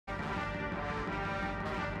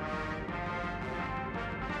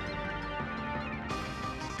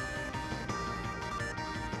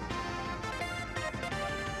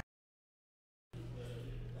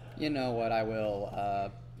You know what? I will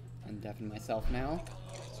undeafen myself now.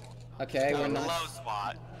 Okay, we're not. Low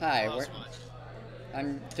spot. Hi, Low we're. spot.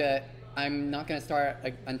 I'm not gonna start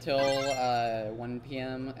until 1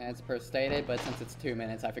 p.m. as per stated, but since it's 2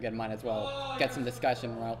 minutes, I figured might as well get some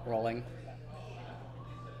discussion rolling.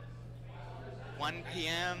 1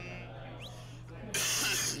 p.m.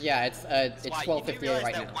 Yeah, it's 12:58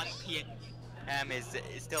 right now. 1 p.m. is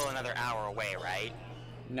still another hour away, right?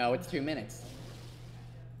 No, it's 2 minutes.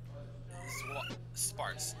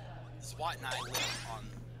 Sparks. SWAT and I live on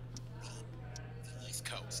the East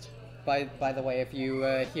Coast. By the way, if you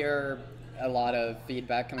hear a lot of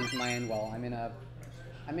feedback coming from my end, well, I'm in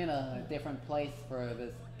a different place for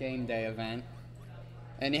this game day event,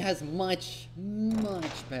 and it has much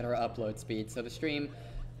better upload speed. So the stream,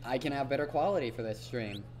 I can have better quality for this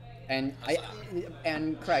stream. And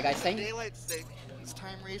Craig, I think Daylight savings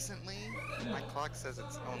time recently. My clock says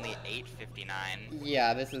it's only 8:59.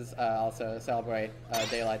 Yeah, this is also celebrate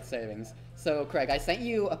daylight savings. So Craig, I sent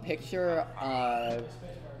you a picture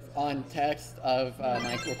on text of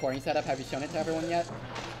my recording setup. Have you shown it to everyone yet?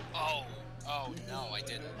 Oh no, I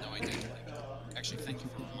didn't. No, I didn't. Actually, thank you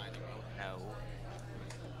for reminding me. No.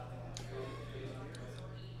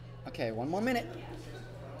 Okay, one more minute.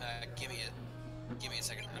 Give me a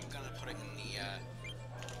second. I'm gonna put it in the.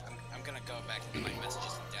 I'm gonna go back into my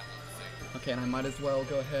messages and download the thing. Okay, and I might as well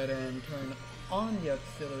go ahead and turn on the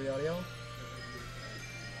auxiliary audio.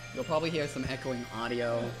 You'll probably hear some echoing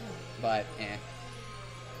audio, but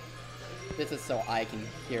this is so I can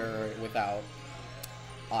hear it without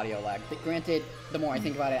audio lag. But granted, the more I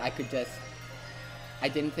think about it, I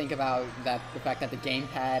didn't think about the fact that the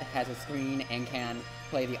gamepad has a screen and can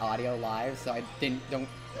play the audio live, so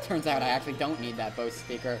turns out I actually don't need that Bose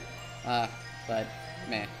speaker, but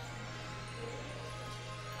meh.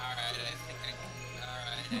 Alright,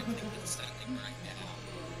 I think it's sending right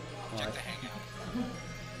now. Check the hangout.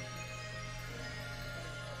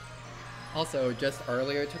 Also, just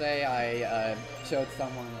earlier today, I showed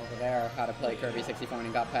someone over there how to play Kirby 64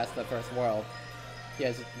 and got past the first world. He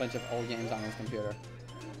has a bunch of old games on his computer.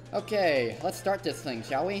 Okay, let's start this thing,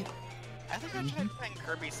 shall we? I think I tried playing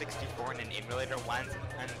Kirby 64 in an emulator once,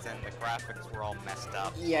 and the graphics were all messed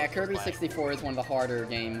up. Yeah, Kirby 64 is one of the harder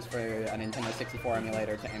games for a Nintendo 64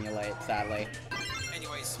 emulator to emulate, sadly.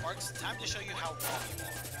 Anyway, Sparks, time to show you how wrong you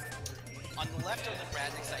are. On the left are the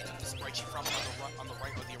graphics I took the spreadsheet from, on the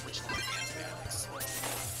right are the original advanced graphics.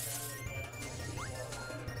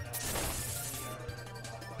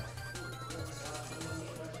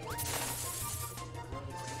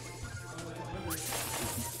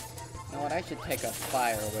 You know what, I should take a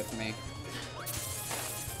fire with me.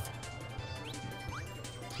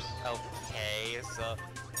 Okay, so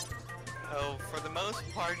for the most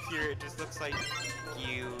part here, it just looks like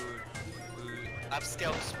you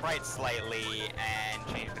upscale the sprite slightly and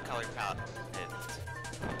change the color palette.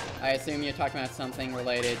 I assume you're talking about something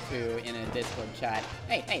related to in a Discord chat.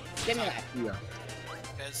 Hey, give me that! Yeah.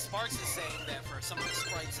 Because Sparks is saying that for some of the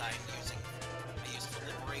sprites I use for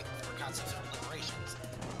concepts for liberations,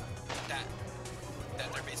 that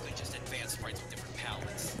they're basically just advanced sprites with different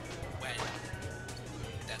palettes. When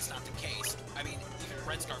that's not the case. I mean, even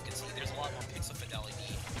Red Scarf can see there's a lot more pixel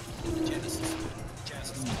fidelity in the Genesis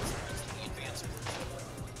sprites than the advanced version.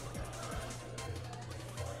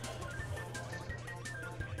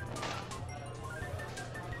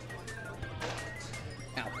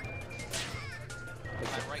 Ow. Am I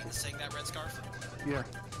right in saying that, Red Scarf? Yeah.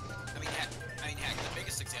 I mean, heck, the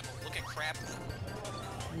biggest example, look at Crab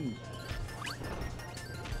Meat.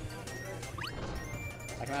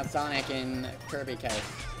 Talking about Sonic in Kirby case.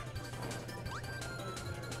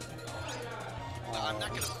 I'm not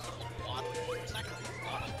gonna put a lot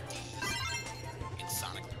of these in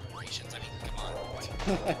Sonic Liberations. I mean, come on.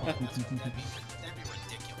 That'd be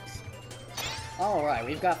ridiculous. Alright,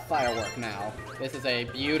 we've got Firework now. This is a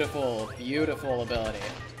beautiful ability.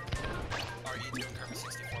 Are you doing Kirby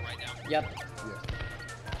 64 right now? Yep. Yeah.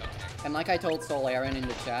 Okay. And like I told Soul Aaron in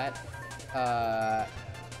the chat,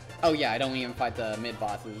 oh yeah, I don't even fight the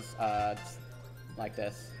mid-bosses, like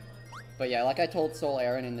this. But yeah, like I told Soul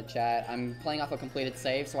Aaron in the chat, I'm playing off a completed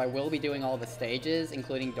save, so I will be doing all the stages,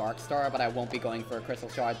 including Dark Star, but I won't be going for Crystal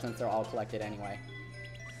Shards since they're all collected anyway.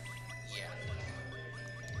 Yeah.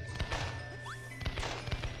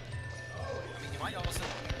 I mean, you might also,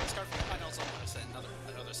 Scarf, you might also notice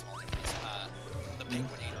another small difference. The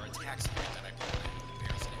Penguinator attack sprite that I put in the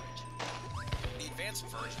comparison image. The advanced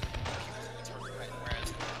version, whereas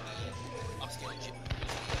the upscale the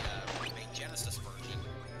remake Genesis version,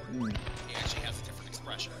 it actually has a different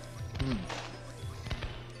expression.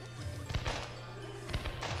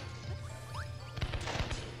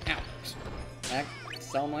 Ow.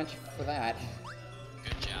 much for that.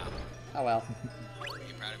 Good job. Oh well. Are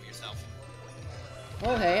you proud of yourself?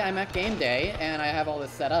 Well, hey, I'm at game day, and I have all this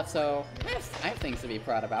set up, so I have things to be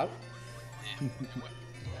proud about. Yeah,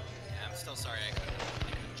 I'm still sorry I couldn't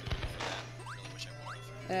join you for that. I really wish I would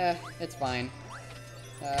have. It's fine.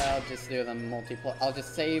 I'll just do the I'll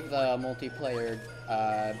just save the multiplayer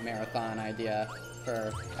marathon idea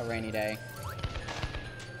for a rainy day.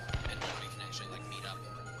 And when we can actually, like, meet up.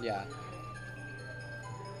 Yeah.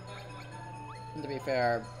 And to be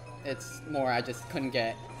fair, it's more I just couldn't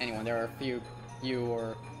get anyone. There were a few, you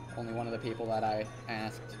were only one of the people that I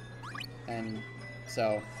asked, and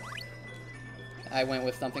so I went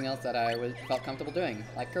with something else that I felt comfortable doing,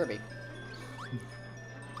 like Kirby.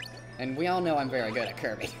 And we all know I'm very good at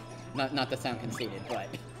Kirby. Not to sound conceited, but...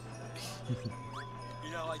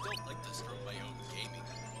 You know, I don't like to screw my own gaming.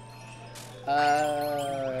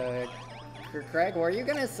 Craig, were you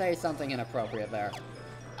gonna say something inappropriate there?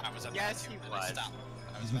 I was about Yes, to, he and was. I stopped.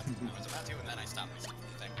 I was about to, and then I stopped myself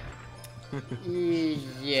from the thing.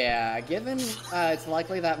 Yeah, given it's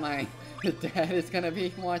likely that my dad is gonna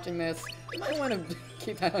be watching this, you might want to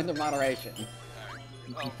keep that under moderation. Alright.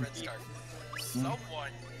 Oh, Red Scarf.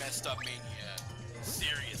 Someone messed up Mania.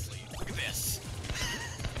 Seriously, look at this.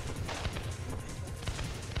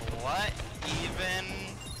 What even?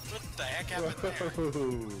 What the heck happened there?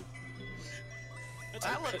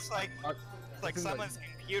 That looks like someone's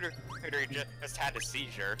computer just had a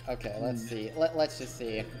seizure. Okay, let's see. Let's just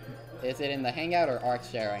see. Is it in the Hangout or Arc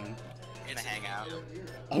sharing? In the hangout.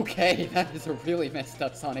 Okay, that is a really messed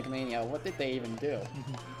up Sonic Mania. What did they even do?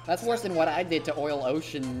 That's worse than what I did to Oil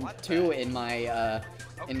Ocean 2 in my I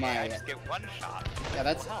just get one shot. Yeah,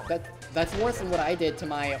 that's worse than what I did to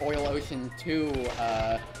my Oil Ocean 2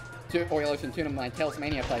 to my Tails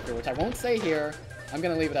Mania playthrough, which I won't say here. I'm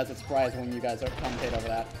gonna leave it as a surprise when you guys commentate over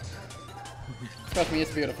that. Trust me,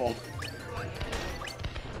 it's beautiful.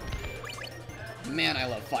 Man, I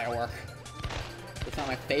love Firework. It's not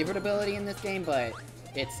my favorite ability in this game, but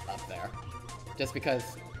it's up there. Just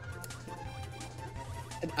because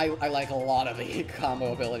I like a lot of the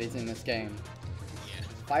combo abilities in this game.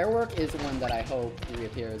 Firework is one that I hope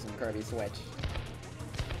reappears in Kirby Switch.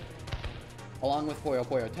 Along with Puyo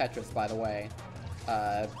Puyo Tetris, by the way.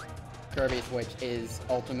 Kirby Switch is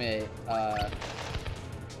ultimate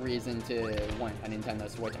reason to want a Nintendo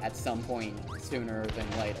Switch at some point sooner than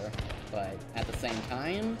later. But at the same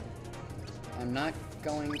time, I'm not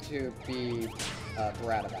going to be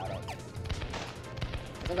brat about it.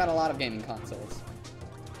 I've got a lot of gaming consoles.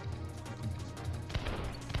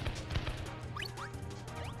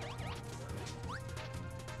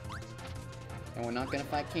 And we're not gonna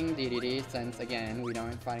fight King DDD since, again, we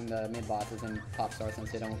aren't fighting the mid-bosses in Popstar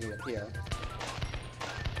since they don't reappear.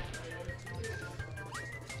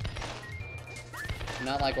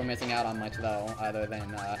 Not like we're missing out on much though, other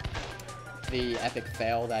than the epic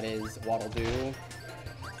fail that is Waddle Doo,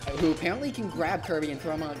 who apparently can grab Kirby and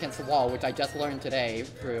throw him against the wall, which I just learned today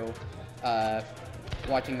through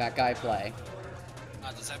watching that guy play.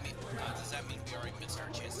 Does that mean we already missed our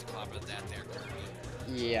chance to clobber that there, Kirby?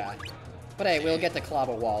 Yeah. But hey, we'll get to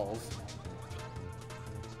clobber walls.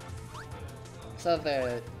 So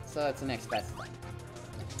that's the next best thing.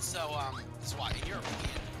 So what, in your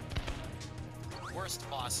opinion, worst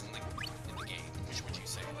boss in the game, which would you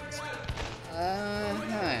say it is?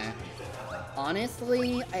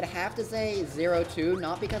 Honestly, I'd have to say 02,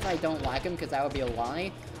 not because I don't like him, because that would be a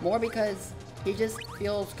lie, more because he just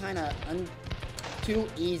feels kind of too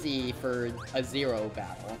easy for a Zero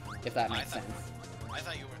battle, if that makes sense. I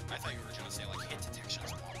thought you were gonna say like hit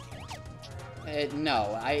detection's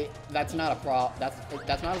no, that's not a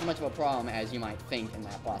that's not as much of a problem as you might think in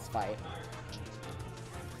that boss fight.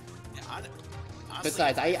 Yeah, honestly,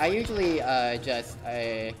 Besides, I usually just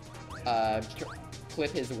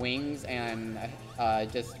clip his wings and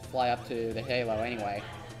just fly up to the halo anyway.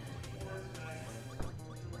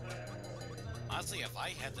 Honestly, if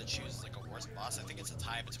I had to choose like a worst boss, I think it's a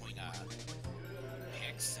tie between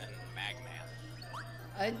Hicks and Magman.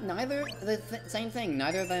 Same thing.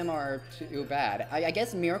 Neither of them are too bad. I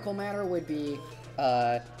guess Miracle Matter would be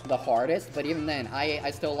the hardest, but even then,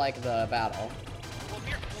 I still like the battle. Well,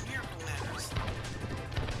 Miracle Matters.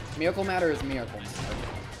 Miracle Matter is Miracle Matter.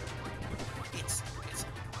 It's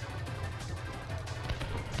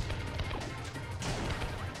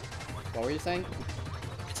What were you saying?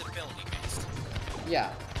 It's ability based.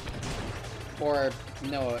 Yeah. Or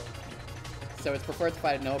no. So it's preferred to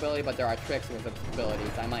fight at no ability, but there are tricks with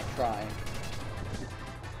abilities. I might try.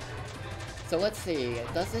 So let's see.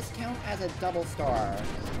 Does this count as a double star?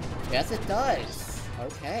 Yes, it does.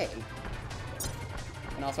 Okay.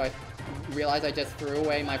 And also, realize I just threw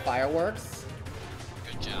away my fireworks.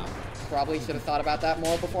 Good job. Probably should have thought about that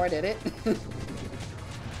more before I did it.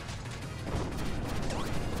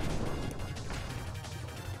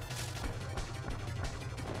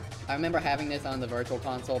 I remember having this on the Virtual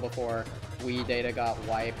Console before Wii data got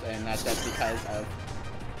wiped, and that's just because of...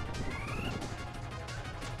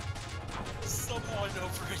 Someone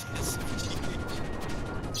over at SFGHQ.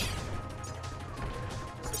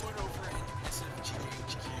 Someone over at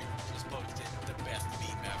SFGHQ just posted the best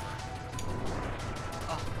meme ever.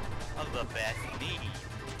 Oh, the best meme.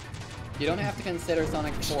 You don't have to consider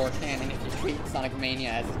Sonic 4 canon if you treat Sonic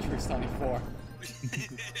Mania as a true Sonic 4.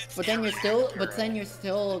 But then you're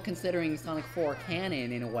still considering Sonic 4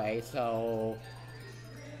 canon in a way, so...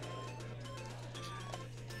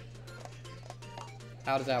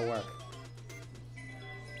 How does that work?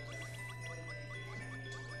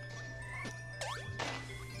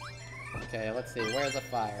 Okay, let's see. Where's a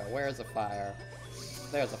fire? Where's a fire?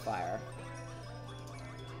 There's a fire.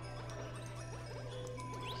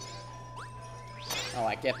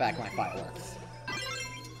 Alright, get back my fireworks.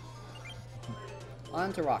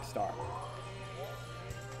 On to Rockstar.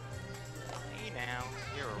 Hey now,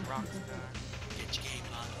 you're a rock star. Get your game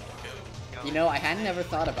on. Go. You know, I hadn't ever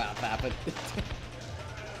thought about that, but...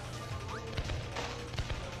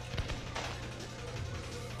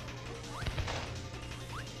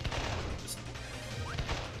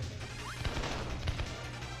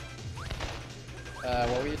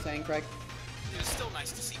 what were you saying, Craig? It was still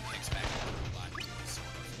nice to see Pix back in the robot,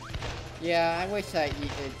 sort of. Yeah, I wish that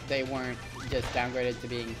they weren't just downgraded to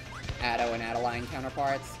being Addo and Adeline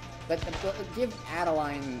counterparts. But give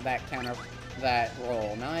Adeline that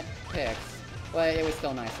role, not Pix. But it was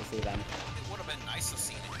still nice to see them. It would have been nice to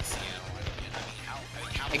see it in Seattle.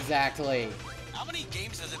 How Exactly. How many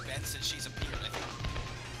games has it been since she's appeared? I think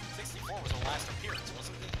 64 was her last appearance,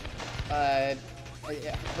 wasn't it?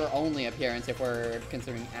 Her only appearance if we're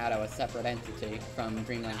considering Addo a separate entity from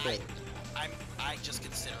Dreamland 3. I just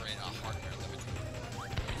consider it a hardware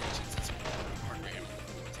limitation, since hardware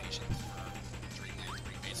limitations for Dreamland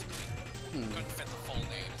 3 basically. Couldn't fit the full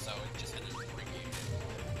name, so it just had to rename it.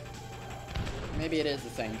 Maybe it is the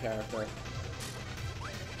same character.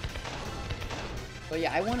 But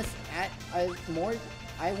yeah, I want to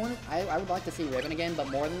I would like to see Ribbon again, but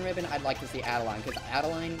more than Ribbon, I'd like to see Adeline, because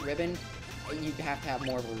Adeline, Ribbon, you have to have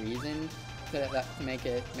more of a reason to make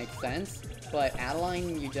it make sense. But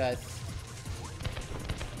Adeline, you just... I'm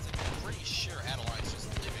pretty sure Adeline's just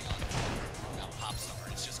living on Pop Star.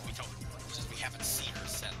 It's just we haven't seen her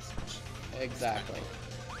since. Exactly.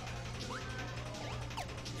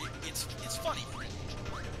 It's funny, Fringe.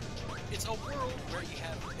 It's a world where you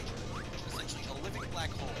have essentially a living black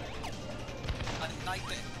hole, a knight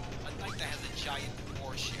that has a giant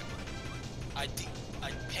warship, a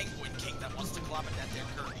penguin king that wants to climb at their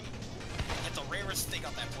Kirby, and the rarest thing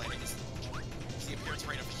on that planet is the appearance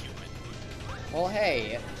rate of a human. Well,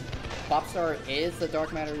 hey, Popstar is the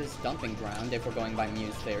Dark Matter's dumping ground if we're going by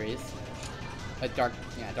Muse theories. Dark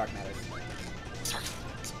Matters. Sorry.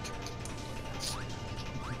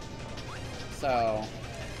 So...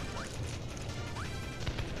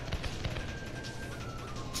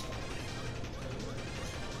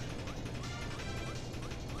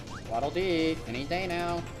 Waddle Dee, any day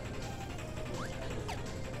now.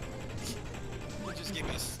 You just gave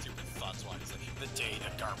me a stupid thought swat. It's like the day the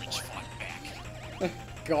garbage fought back.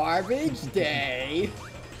 Garbage Day!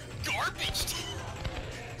 Garbage day!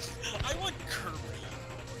 I want Kirby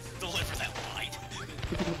to deliver that line.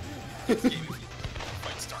 This game, if you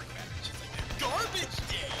fight Dark Matter, it's just like, garbage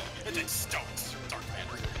day! And then stones Dark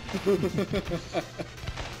Matter.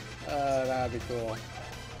 That'd be cool.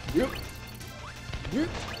 Yep. Yep.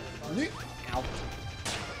 Ow.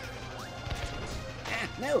 Ah,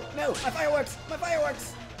 no, my fireworks! My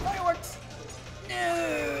fireworks! Fireworks! No!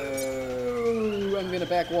 I'm gonna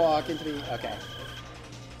backwalk into the... Okay.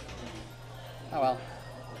 Oh well.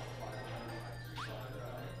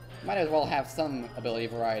 Might as well have some ability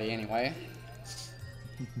variety anyway.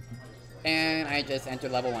 And I just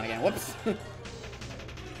entered level 1 again. Whoops!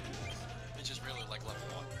 It's just really like level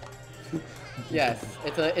 1. Yes,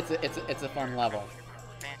 it's a fun level.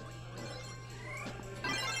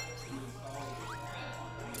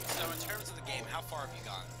 So in terms of the game, how far have you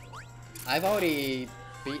gone? I've already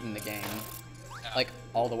beaten the game. Like,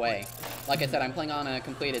 all the way. Like I said, I'm playing on a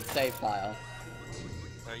completed save file.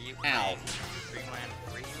 Are you Ow. Dreamland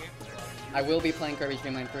 3? I will be playing Kirby's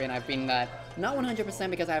Dream Land 3, and I've beaten that, not 100%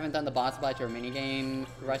 because I haven't done the boss batch or minigame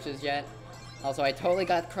rushes yet. Also, I totally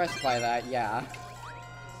got crushed by that, yeah.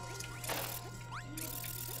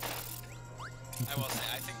 I will say,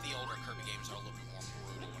 I think the older Kirby games are a little bit more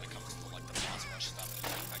brutal when it comes to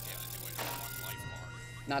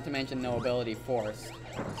Not to mention no ability forced.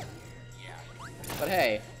 Yeah. But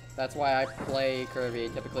hey, that's why I play Kirby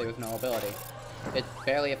typically with no ability. It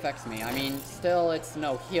barely affects me. I mean, still it's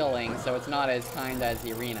no healing, so it's not as kind as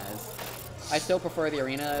the arenas. I still prefer the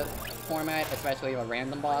arena format, especially with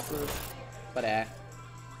random bosses, but eh.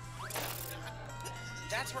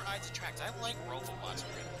 That's where I detract. I like Robobot's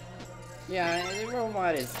arena. Yeah, the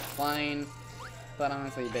robot is fine, but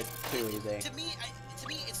honestly a bit too easy. To me,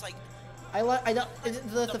 it's like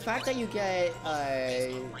The fact that you get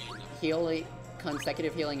healing,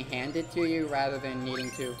 consecutive healing handed to you rather than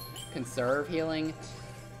needing to conserve healing,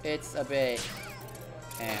 it's a bit,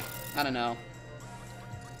 I don't know.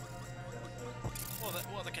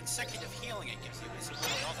 Well, the consecutive healing it gives you isn't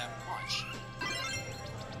really all that much.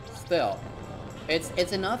 Still,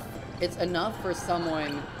 it's enough. It's enough for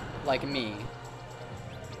someone like me.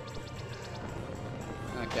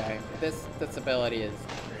 Okay, this ability is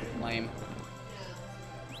lame.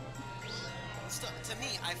 To me,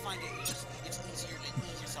 I find it's easier to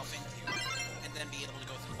ease yourself into and then be able to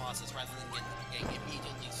go through bosses rather than getting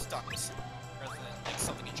immediately stuck with, rather than like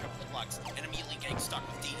something in triple deluxe and immediately getting stuck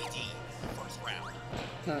with DDD first round.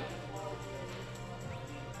 Huh.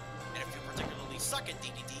 And if you particularly suck at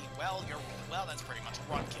DDD, well, that's pretty much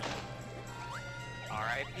a run kill.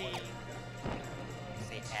 R.I.P.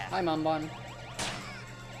 Say F. Hi, Mumbon.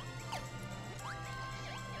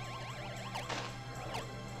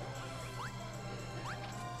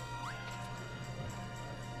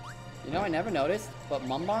 You know, I never noticed, but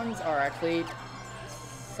Mumbons are actually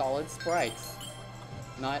solid sprites.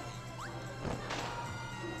 Not...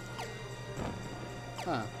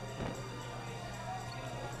 Huh.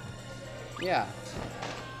 Yeah.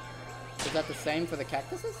 Is that the same for the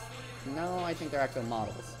cactuses? No, I think they're actual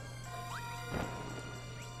models.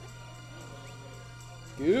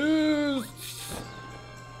 Goose!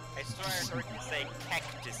 I started to say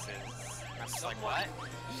cactuses. I was like, what?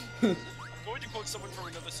 I'm going to quote someone from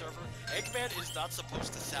another server. Eggman is not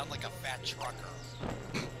supposed to sound like a fat trucker.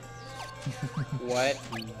 What?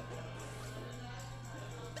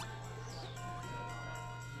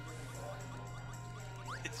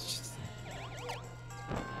 It's just...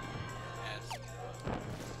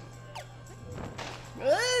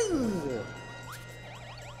 Ooh.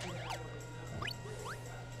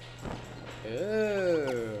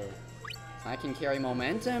 Ooh. I can carry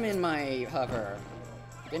momentum in my hover.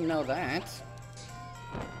 Didn't know that.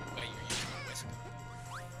 Wait, you're using a whisper.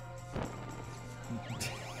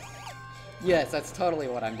 Yes, that's totally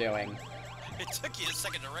what I'm doing. It took you a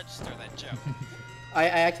second to register that joke. I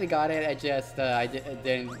actually got it, I just,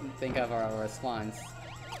 didn't think of a response.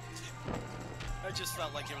 I just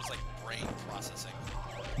felt like it was like brain processing.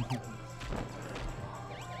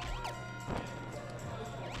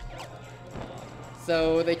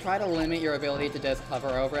 So, they try to limit your ability to just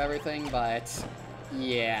hover over everything, but...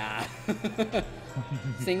 yeah.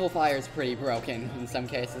 Single fire is pretty broken in some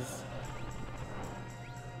cases.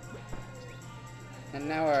 And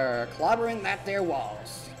now we're clobbering that there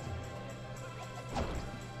walls.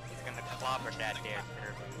 He's gonna clobber that there,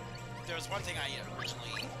 Kirby. There was one thing I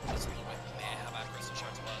originally was a little bit mad about Crystal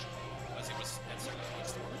Shards was it was at certain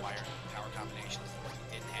points that required power combinations. When you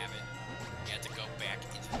didn't have it, you had to go back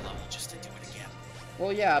into the level just to do it again.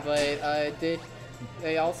 Well, yeah, but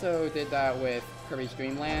they also did that with Kirby's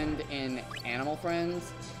Dream Land in Animal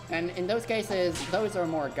Friends, and in those cases, those are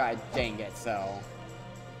more god dang it, so...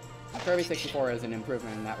 Kirby 64 is an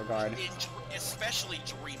improvement in that regard. Especially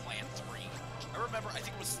Dreamland 3. I remember, I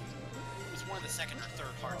think it was one of the second or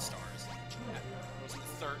third Hard Stars. It was in the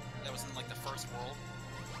third, that was in like the first world.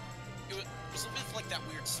 It was a bit like that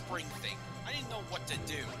weird spring thing. I didn't know what to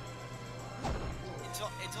do.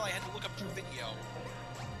 Until I had to look up a video.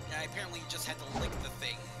 And I apparently just had to lick the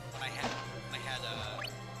thing when I had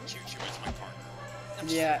Choo-Choo as my partner.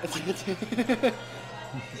 Yeah.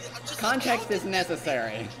 Context is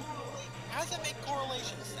necessary. How does that make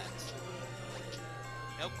correlation sense?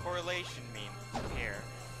 No correlation meme here.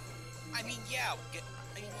 I mean, yeah,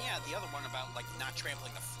 the other one about, like, not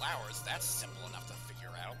trampling the flowers, that's simple enough to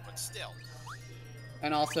figure out, but still.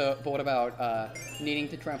 And also, but what about, needing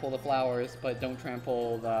to trample the flowers, but don't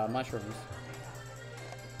trample the mushrooms?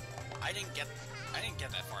 I didn't get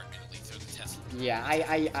that far, admittedly, through the test. Yeah,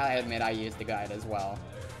 I admit I used the guide as well.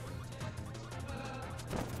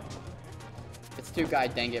 It's too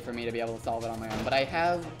god dang it for me to be able to solve it on my own, but I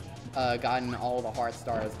have gotten all the heart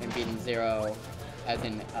stars and beaten Zero, as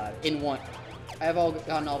in one. I have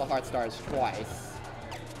gotten all the heart stars twice,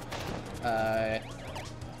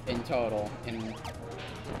 in total.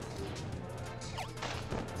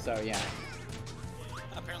 So yeah.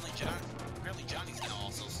 Apparently Johnny's now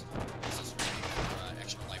also streaming for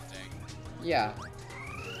extra Yeah.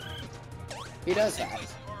 He does Same that.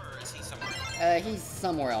 place you are, or is he somewhere else? He's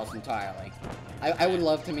somewhere else entirely. I would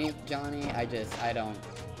love to meet Johnny, I don't,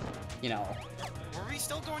 you know. Were we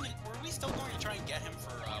still going to try and get him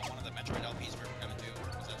for one of the Metroid LPs we were gonna do?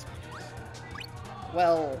 Was that something else?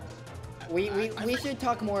 Well, we should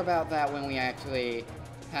talk more about that when we actually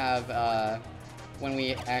have, when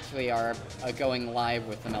we actually are going live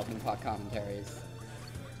with the Melting Pot commentaries.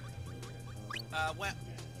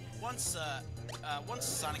 Once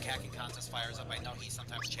Sonic Hacking Contest fires up, I know he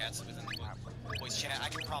sometimes chats within the voice chat. I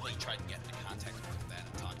can probably try to get into contact with that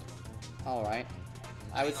and talk to him. Alright.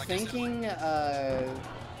 I was like thinking,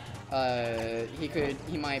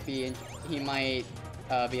 he might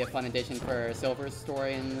be a fun addition for Silver's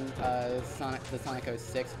story in, the Sonic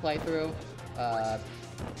 06 playthrough.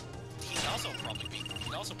 He'd also probably be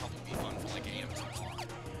fun for like a Amazon clone.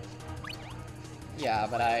 Yeah,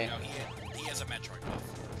 but You know, he is a Metroid buff.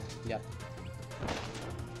 Yep.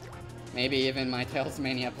 Maybe even my Tails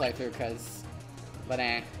Mania playthrough, but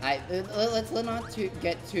let's not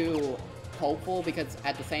get too hopeful, because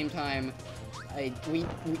at the same time,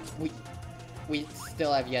 we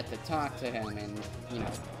still have yet to talk to him, and, you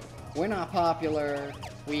know, we're not popular,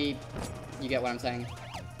 you get what I'm saying?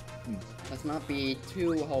 Let's not be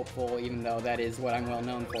too hopeful, even though that is what I'm well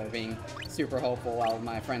known for, being super hopeful while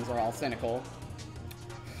my friends are all cynical.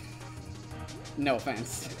 No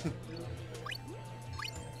offense.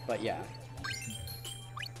 But yeah.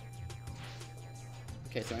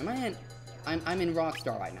 Okay, so I'm in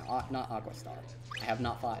Rockstar right now, not Aquastar. I have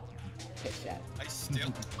not fought Pitch yet. I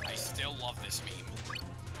still love this meme.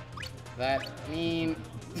 That meme.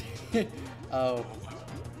 Oh.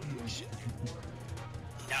 Shit.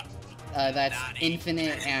 That's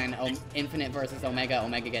Infinite and Infinite versus Omega.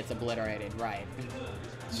 Omega gets obliterated, right?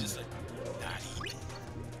 It's just like,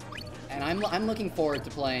 And I'm looking forward to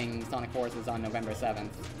playing Sonic Forces on November 7th.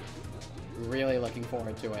 Really looking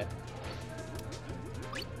forward to it.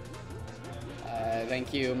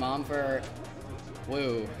 Thank you, Mom, for...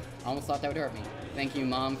 Woo. Almost thought that would hurt me. Thank you,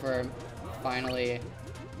 Mom, for finally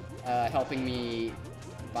helping me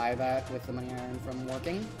buy that with the money I earned from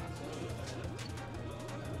working.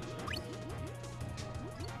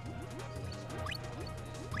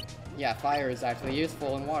 Yeah, fire is actually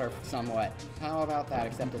useful in water somewhat. How about that,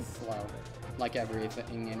 except it's slow. Like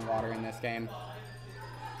everything in water in this game.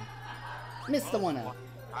 Missed the one up.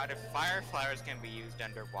 How do fire flowers can be used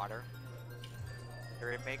underwater?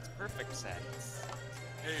 It makes perfect sense.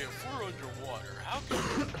 hey, if we're underwater, how can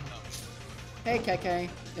we... Hey, KK,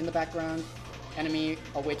 in the background. Enemy,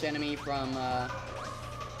 a witch enemy from, you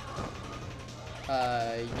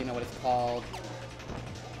know what it's called?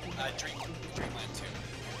 Dreamland 2.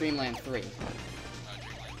 Dreamland 3. Dreamland.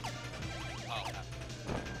 Oh.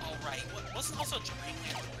 Oh, right. Wasn't also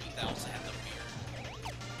Dreamland 3 that also had the weird...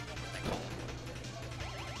 What were they called?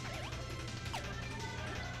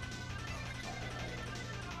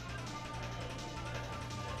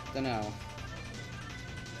 Dunno.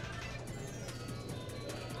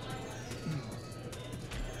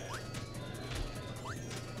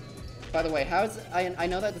 By the way, I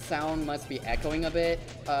know that the sound must be echoing a bit,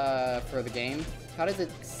 for the game. How does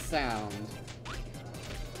it sound?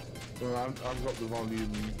 Well, I've got the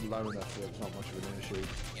volume low enough so it's not much of an issue.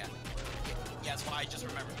 Yeah. Yeah, that's why I just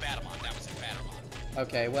remembered Batamon. That was in Batamon.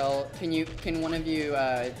 Okay, well, can one of you,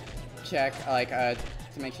 check, like, to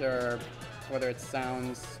make sure whether it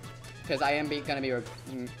sounds... Because I am gonna be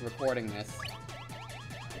recording this.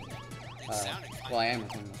 It sounded fine. Well, I am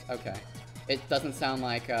recording this. Okay. It doesn't sound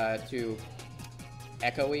like, too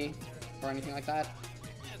echoey or anything like that?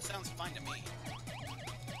 Yeah, it sounds fine to me.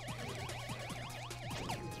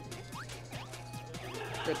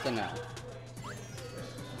 Good to know.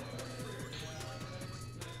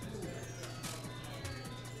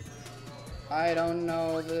 I don't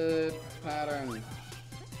know the pattern.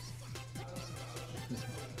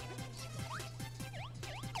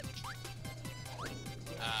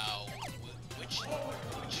 Which zone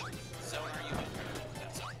are you in?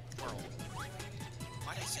 That zone. World.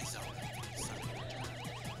 Why did I say zone?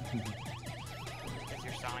 Because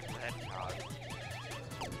you're Sonic the Hedgehog.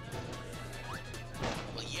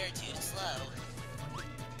 Well, you're too slow.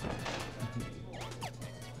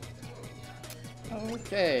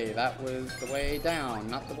 Okay, that was the way down,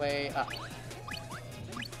 not the way up.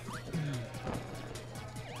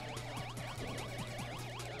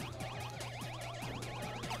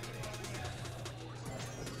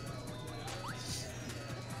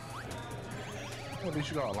 Well, at least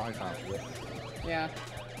you got a life out of it. Yeah.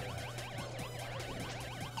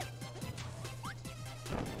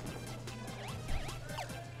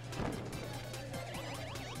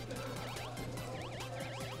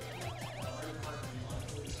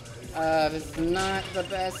 This is not the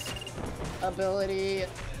best ability.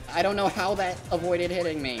 I don't know how that avoided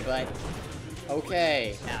hitting me, but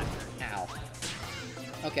okay. Ow.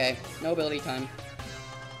 Okay, no ability time.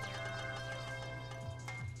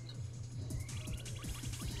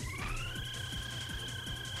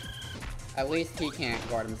 At least he can't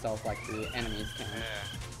guard himself like the enemies can. Yeah.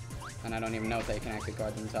 And I don't even know if they can actually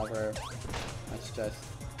guard themselves, or that's just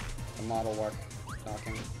the model work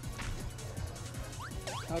talking.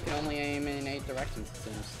 Oh, it can only aim in 8 directions, it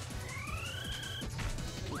seems.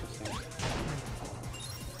 Interesting.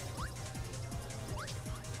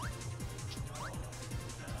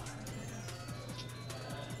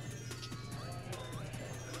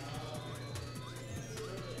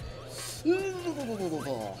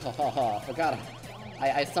 Forgot.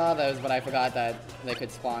 I saw those, but I forgot that they could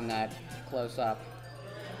spawn that close up.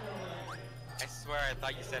 I swear I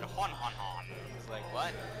thought you said hon hon hon. It's like,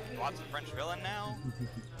 what? Lots of French villain now?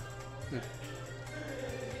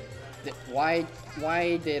 Why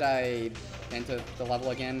did I enter the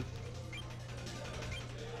level again?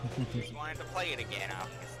 Just wanted to play it again,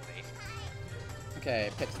 obviously.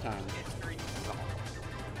 Okay, pitch time. Mystery solved.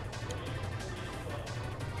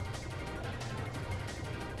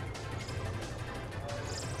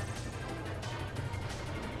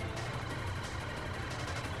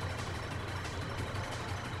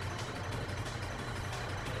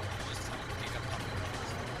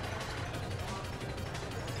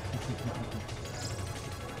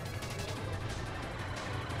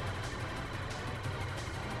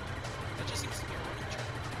 That just seems to be a running joke.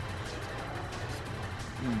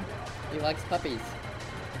 He likes puppies.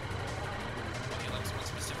 He likes one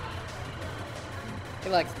specific. He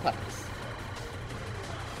likes puppies.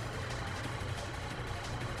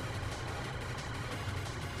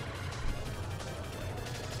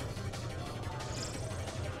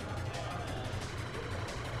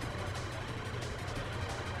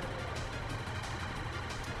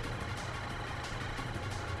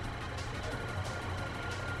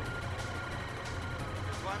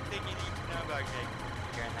 There's one thing you need to know about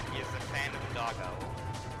Kirby, and that he is a fan of doggo.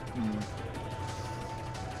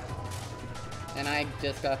 And I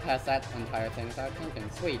just got past that entire thing without thinking.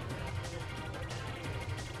 Sweet.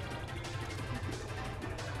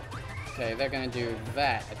 Okay, they're gonna do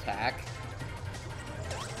that attack.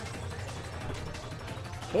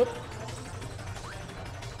 Whoop.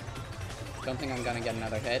 Don't think I'm gonna get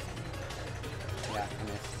another hit. Yeah, I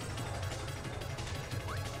missed.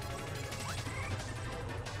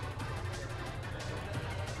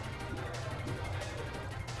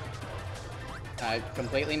 I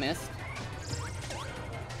completely missed.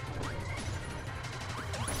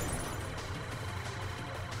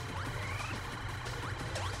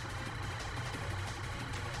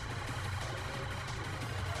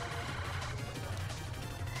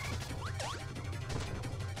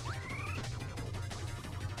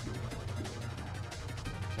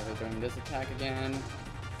 So we're doing this attack again.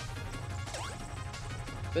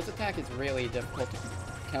 This attack is really difficult to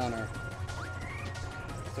counter.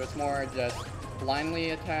 So it's more just blindly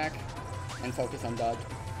attack and focus on dodge.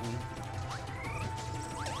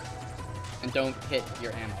 And don't hit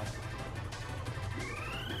your ammo.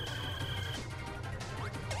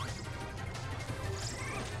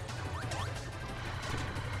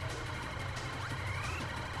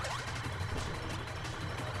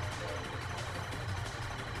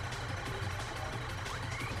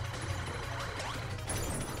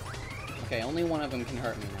 Okay, only one of them can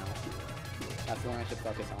hurt me now. That's the one I should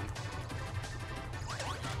focus on.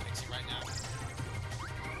 Pixie right now.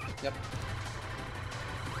 Yep.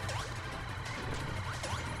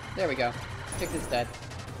 There we go. Pix is dead.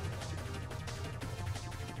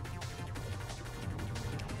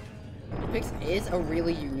 Pix is a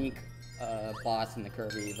really unique boss in the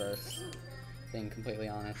Kirby-verse, being completely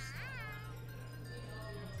honest.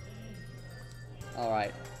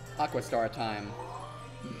 Alright, Aqua Star time.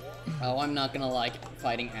 Oh, I'm not gonna like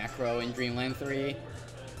fighting Acro in Dreamland 3.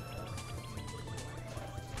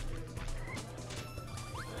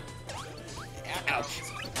 Ouch.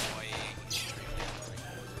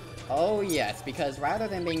 Oh yes, because rather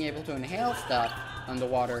than being able to inhale stuff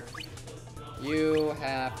underwater, you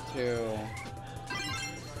have to...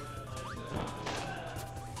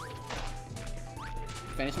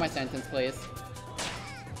 Finish my sentence, please.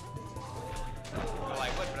 Well, I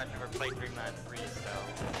would, but I've never played Dreamland 3, so...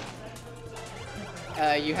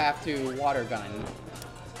 You have to water gun,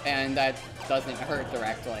 and that doesn't hurt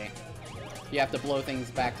directly. You have to blow things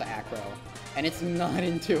back to Acro, and it's not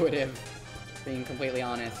intuitive, being completely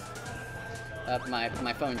honest. My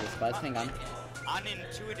phone just buzzed, hang on.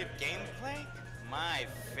 Unintuitive gameplay? my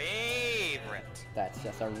favorite. That's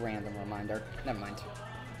just a random reminder. Never mind.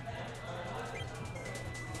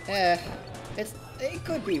 It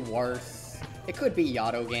could be worse. It could be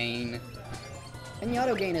Yato Gain. And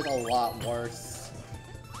Yato Gain is a lot worse.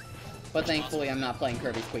 But thankfully I'm not playing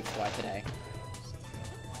Kirby Squeak Squad today.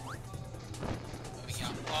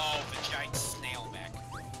 Oh, the giant snail mech.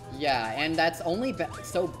 Yeah, and that's only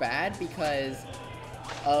so bad because,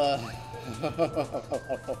 all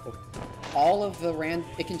of the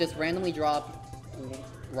it can just randomly drop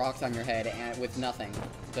rocks on your head and with nothing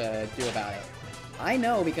to do about it. I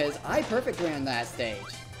know because I perfect ran that stage.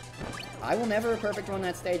 I will never perfect run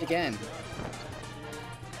that stage again.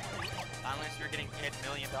 Unless you're getting paid $1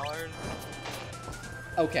 million.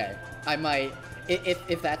 Okay, I might.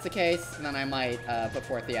 If that's the case, then I might put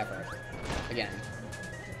forth the effort again.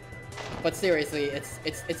 But seriously, it's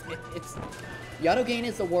Yato Gain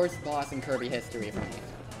is the worst boss in Kirby history for me.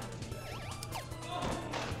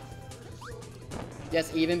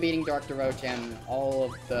 Yes, even beating Dark DeRoach and all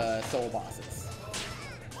of the soul bosses.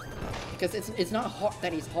 Because it's not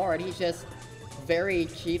that he's hard, he's just very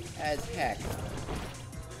cheap as heck.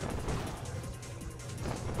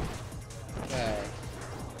 Okay.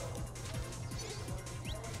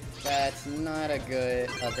 That's not a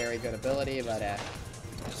very good ability, but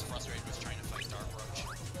Just frustrated with trying to fight Dark Roach.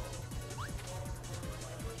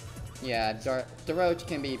 yeah, DeRoach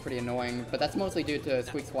can be pretty annoying, but that's mostly due to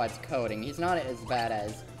Squeak Squad's coding. He's not as bad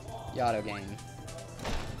as Yato Gain.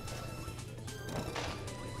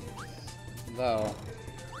 Though,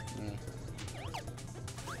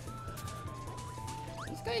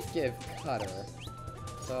 these guys give Cutter,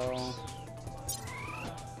 so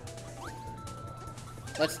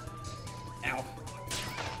let's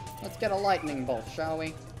get a lightning bolt, shall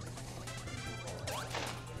we?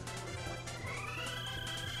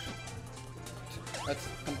 Let's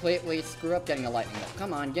completely screw up getting a lightning bolt.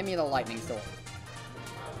 Come on, give me the lightning sword.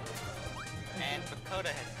 And Bakota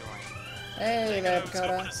has joined. Hey there,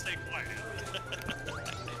 Dakota. Stay quiet.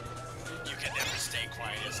 You can never stay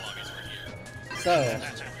quiet as long as we're here. So,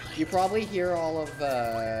 you probably hear all of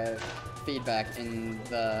the feedback in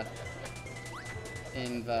the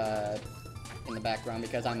background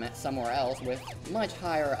because I'm at somewhere else with much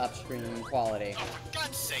higher upstream quality. Oh, for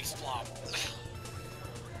God's sakes, Plum.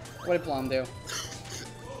 What did Plum do?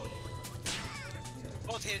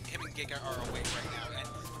 Both him and Giga are awake right now, and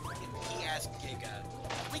he asked Giga,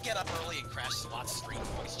 can we get up early and crash Slot's stream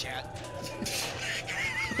voice chat?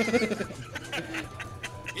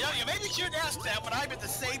 You know, you maybe shouldn't ask that when I'm in the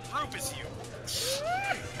same group as you.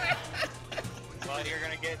 Well, you're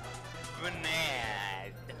gonna get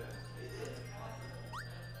mad.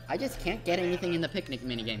 I just can't get anything in the picnic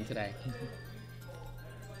minigame today.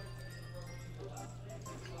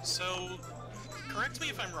 So, correct me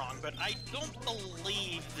if I'm wrong, but I don't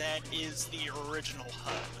believe that is the original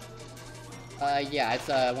HUD. Yeah, it's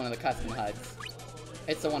one of the custom HUDs.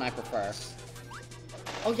 It's the one I prefer.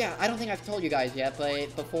 Oh yeah, I don't think I've told you guys yet,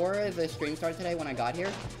 but before the stream started today when I got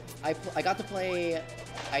here, I got to play,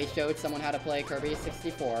 I showed someone how to play Kirby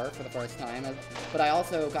 64 for the first time, but I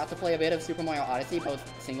also got to play a bit of Super Mario Odyssey, both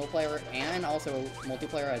single player and also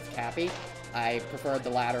multiplayer as Cappy. I preferred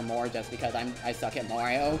the latter more just because I suck at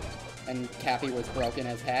Mario, and Cappy was broken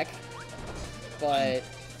as heck. But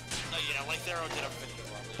Oh yeah, like Thero did a video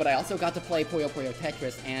of it. But I also got to play Puyo Puyo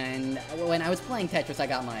Tetris, and when I was playing Tetris, I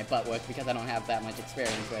got my butt whooped because I don't have that much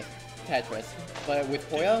experience with Tetris. But with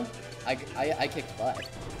Puyo, I kicked butt.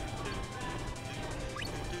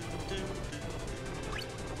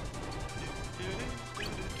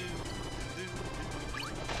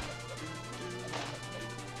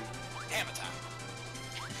 Hammer time.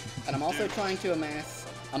 And I'm also trying to amass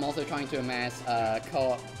a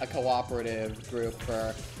cooperative group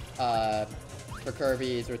for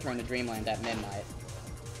Kirby's Return to Dreamland at midnight.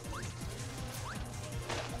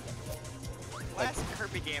 Last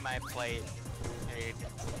Kirby game I played, it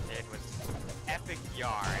was Epic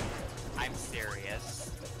Yarn. I'm serious.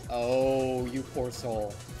 Oh, you poor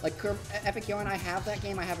soul. Like, Epic Yarn, I have that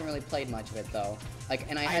game, I haven't really played much of it, though. Like,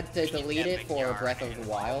 and I had to delete it for Breath of the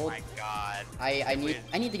Wild. Oh my god. I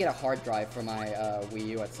need to get a hard drive for my Wii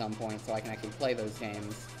U at some point so I can actually play those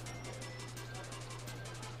games.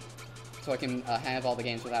 So I can have all the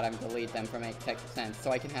games without having to delete them for make sense.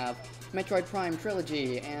 So I can have Metroid Prime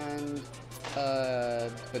Trilogy and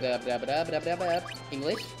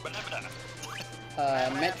English?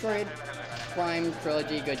 Metroid Prime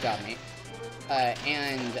Trilogy, good job, mate.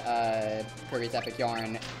 And Kirby's Epic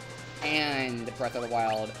Yarn and Breath of the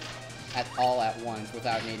Wild all at once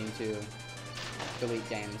without needing to delete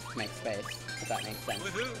games to make space, if that makes sense.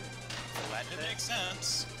 Woohoo! That makes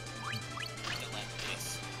sense.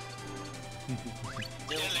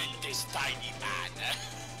 Dylan, this tiny man.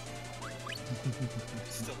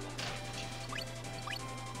 Still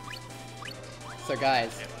So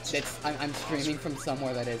guys, I'm streaming from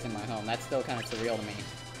somewhere that isn't my home. That's still kind of surreal to me.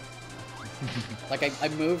 Like I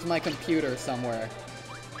moved my computer somewhere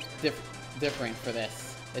different for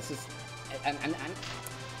this. It's just,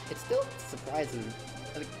 it's still surprising.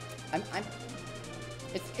 Like,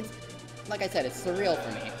 it's like I said, it's surreal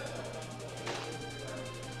for me.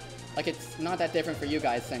 Like it's not that different for you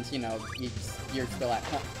guys since, you know, you're still at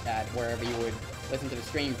home, at wherever you would listen to the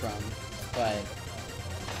stream from, but...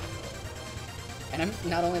 And I'm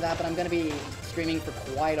not only that, but I'm gonna be streaming for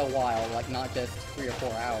quite a while, like not just 3 or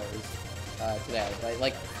 4 hours today, but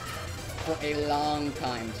like for a long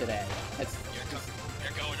time today. You're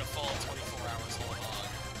going to full 24 hours whole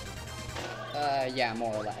log. Yeah,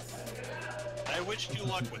 more or less. I wish you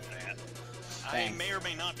luck with that. Thanks. I may or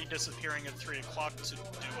may not be disappearing at 3 o'clock to do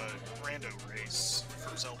a rando race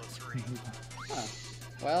for Zelda 3. Huh.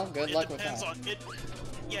 Well, good luck with that.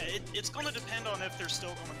 It's going to depend on if they're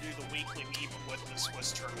still going to do the weekly even with the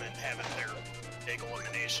Swiss tournament having their big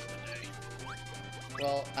elimination today.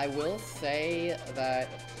 Well, I will say that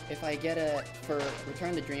if I get for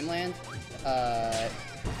Return to Dreamland,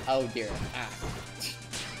 oh dear,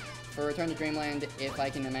 For Return to Dreamland, if I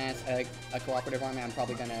can amass a cooperative army, I'm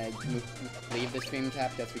probably gonna leave the stream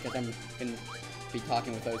tab just because I'm gonna be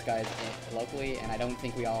talking with those guys locally, and I don't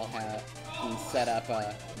think we all can set up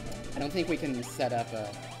I don't think we can set up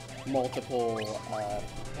multiple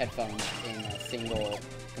headphones in a single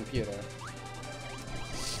computer,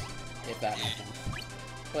 if that makes sense.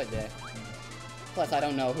 But plus, I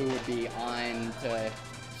don't know who would be on to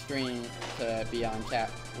stream to be on chat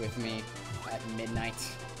with me at midnight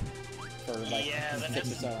for like 6 or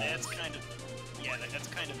so hours. That's kind of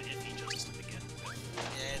iffy just to begin with.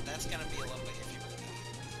 Yeah, that's gonna be a little bit iffy with me.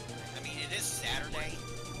 I mean, it is Saturday.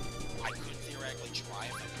 I could theoretically try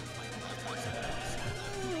if I could find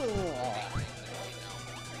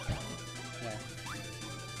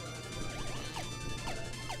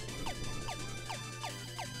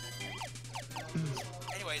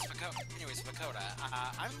Anyways, Makoda,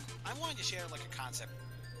 I wanted to share like a concept.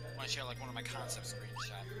 I want to share like one of my concept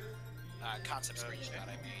screenshot I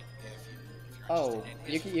made. If you're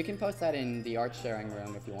interested in. You can post that in the art sharing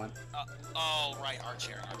room if you want. Oh right, art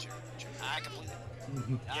sharing. I completely.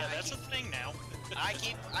 Yeah, that's a thing now. I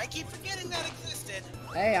keep forgetting that existed.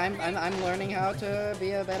 Hey, I'm learning how to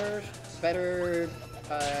be a better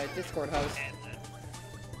Discord host.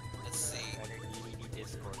 Let's see.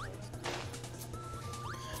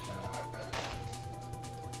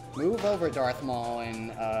 Move over, Darth Maul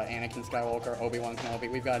and Anakin Skywalker, Obi-Wan Kenobi.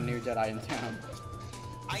 We've got a new Jedi in town.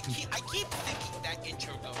 I keep thinking that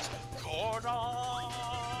intro goes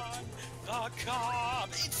Cordon the Cobb.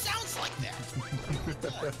 It sounds like that.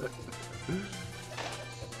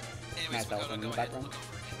 Anyways, Matt, go in the ahead background. and look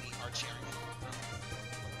over in the art sharing.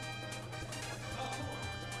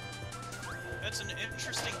 That's an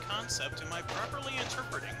interesting concept. Am I properly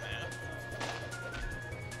interpreting that?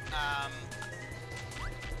 I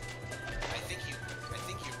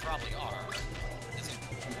think you probably are. Does it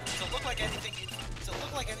look like anything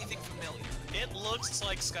familiar? It looks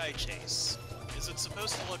like Sky Chase. Is it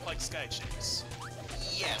supposed to look like Sky Chase?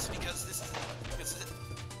 Yes, because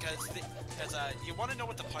you want to know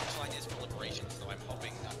what the punchline is for Liberation, so I'm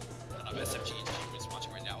hoping none of SFGHQ is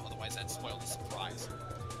watching right now, otherwise that'd spoil the surprise.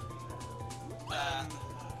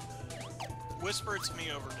 Whisper it to me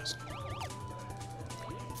over Discord.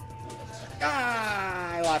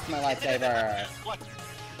 Ah, I lost my lightsaber.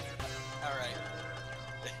 Alright.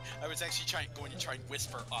 I was actually going to try and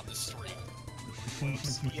whisper on the stream.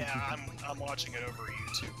 Oops. Yeah, I'm watching it over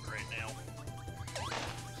YouTube right now.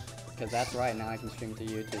 Because that's right, now I can stream to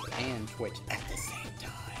YouTube and Twitch at the same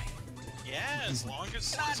time. Yeah, as long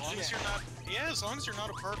as you're not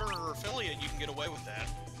a partner or affiliate, you can get away with that.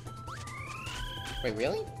 Wait,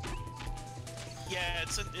 really? Yeah,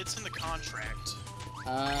 it's in the contract.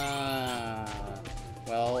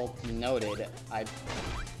 Well, noted.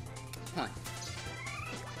 Huh.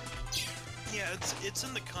 Yeah, it's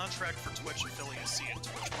in the contract for Twitch affiliacy and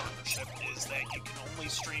Twitch partnership is that you can only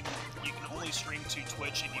stream to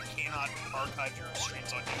Twitch and you cannot archive your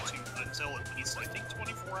streams on YouTube until at least I think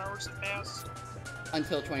 24 hours have passed.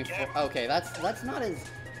 Until 24. Yeah. Okay, that's not as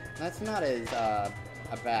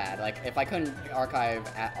bad. Like if I couldn't archive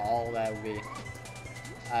at all, that would be.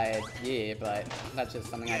 Yeah, but that's just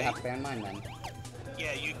something I'd have to bear in mind then.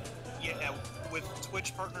 Yeah, with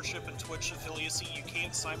Twitch partnership and Twitch affiliacy, you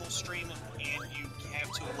can't simul-stream, and you have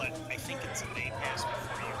to let, I think it's a day pass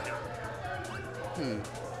before you can.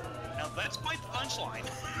 Now, that's quite the punchline.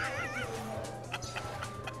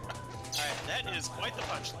 That is quite the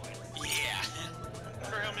punchline. Yeah. I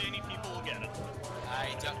wonder how many people will get it.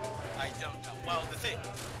 I don't know. Well, the thing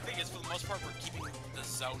is, for the most part, we're keeping the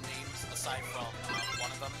zone names aside from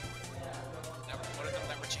one of them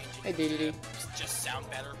that we're changing. Hey, DDD. Just sound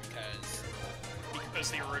better because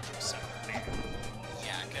The original sound.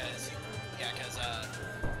 yeah, because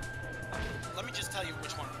let me just tell you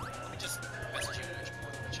which one. Let me just message you which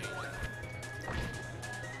one we're changing.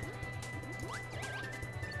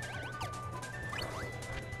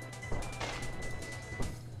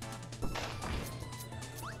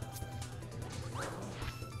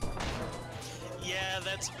 Yeah,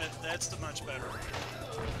 that's the much better.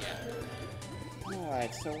 Yeah.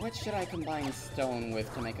 Alright, so what should I combine stone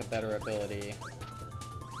with to make a better ability?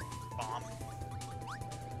 Bomb.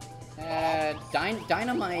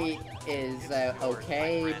 Dynamite is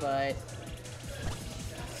okay, but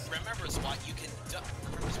Remember why you can duck.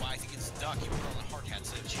 Remember why I think it's duck. You put on the hard hat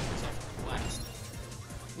so that you yourself from the blast.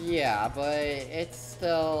 yeah, but it's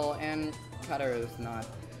still, and Cutter is not.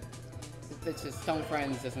 It's just Stone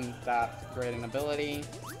Friends isn't that great an ability.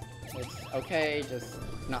 It's okay, just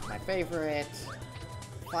not my favorite.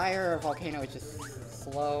 Fire Volcano is just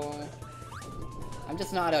slow. I'm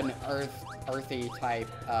just not an earthy type.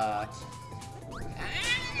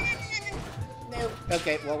 Nope.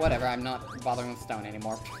 Okay, well, whatever. I'm not bothering with stone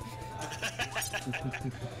anymore.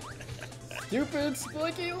 Stupid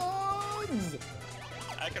spiky logs!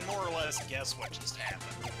 I can more or less guess what just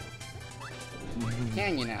happened.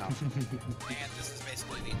 Can you now? And this is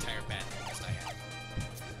basically the entire bad list I have.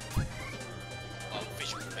 Well,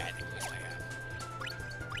 visual bad list I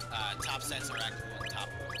have. Top sensor act 1,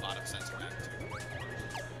 bottom sensor act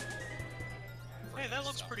 2. Hey, that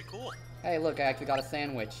looks pretty cool. Hey, look, I actually got a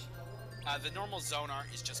sandwich. The normal zone art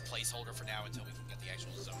is just placeholder for now until we can get the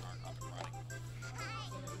actual zone art up and running.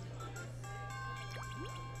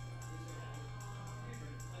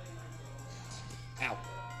 Ow.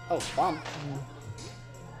 Oh, bomb.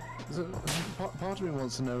 So, part of me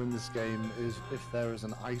wants to know in this game is if there is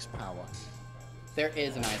an ice power. There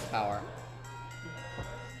is an ice power.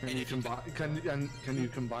 Can you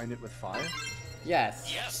combine it with fire? Yes.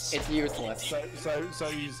 Yes. It's useless. So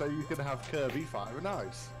you could have Kirby, fire, and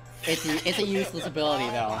ice. It's a useless ability,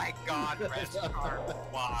 Oh though. my god, Redstart,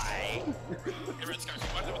 why? Hey, Red Scars,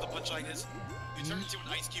 you want to know what the punchline is? You turn into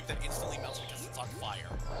an ice cube that instantly melts because it's on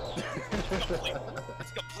fire.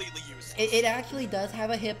 It's completely useless. It actually does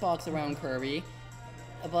have a hitbox around Kirby,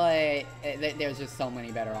 but there's just so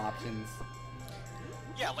many better options.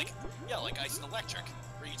 Yeah, like ice and electric,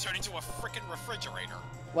 where you turn into a frickin' refrigerator.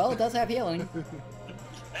 Well, it does have healing.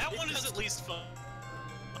 That one is at least fun.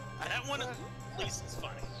 That one at least is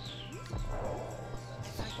funny.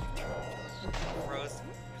 Rose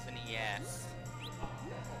with an ES.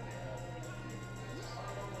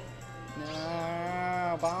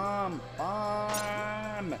 No, bomb!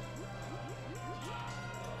 Bomb! Ugh,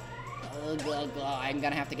 ugh, ugh, I'm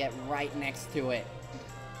gonna have to get right next to it.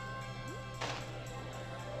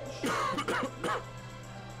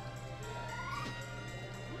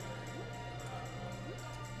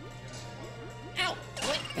 Ow!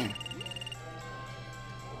 What?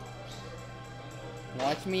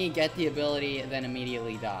 Watch me get the ability and then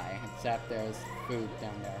immediately die, except there's food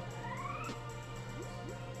down there.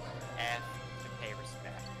 F to pay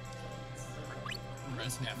respect.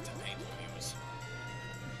 Press F to pay the views.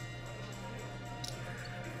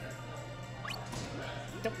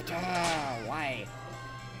 Why?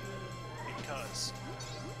 Because.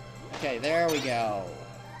 Okay, there we go.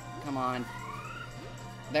 Come on.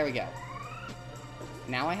 There we go.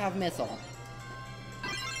 Now I have missile.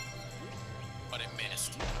 But it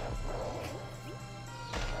missed.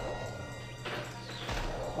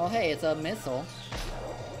 Well, hey, it's a missile.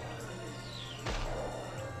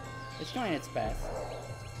 It's trying its best.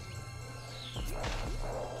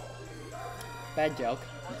 Bad joke.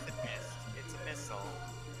 It's a missile.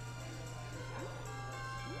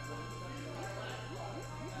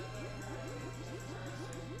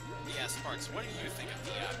 Yeah, Sparks, what do you think of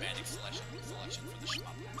the banding selection for the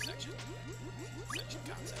shmup section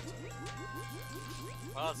concept?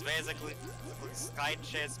 Well, it's basically Sky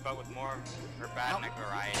Chase, but with more urbanic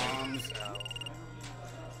variety. So.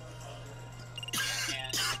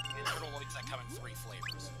 And in Turtle Lloyds that come in 3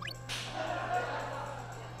 flavors.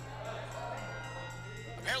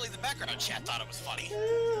 Apparently the background chat thought it was funny.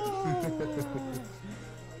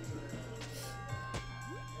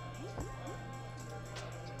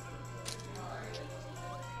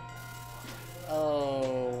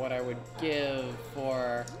 Oh, what I would give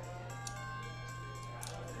for...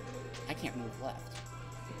 I can't move left.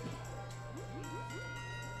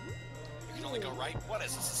 can only go right. What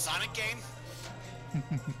is this, a Sonic game?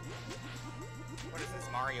 What is this,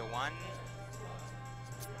 Mario 1?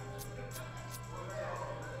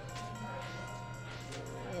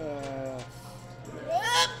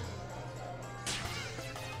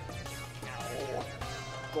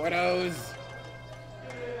 Gordos!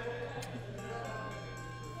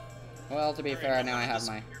 Well, to be fair, now I have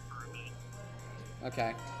my...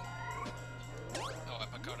 Okay. Oh,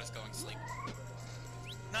 Epicoda's going to sleep.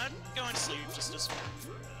 Not going to sleep, just this one.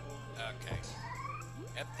 Okay.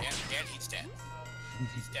 Yep, and he's dead.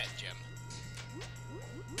 He's dead, Jim.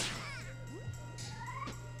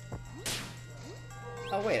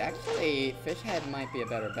 Oh wait, actually, Fish Head might be a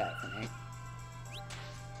better bet for me.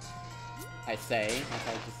 I say, if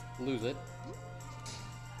I just lose it.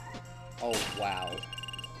 Oh, wow.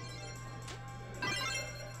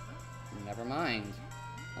 Never mind.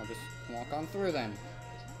 I'll just walk on through then.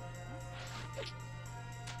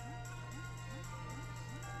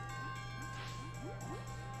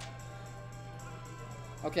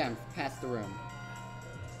 Okay, I'm past the room.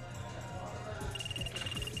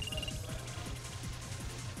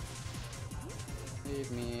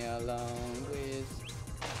 Leave me alone, please.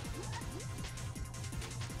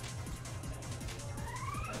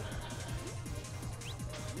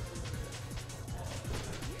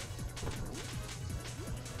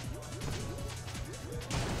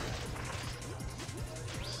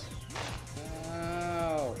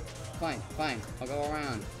 Oh, fine, fine. I'll go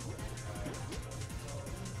around.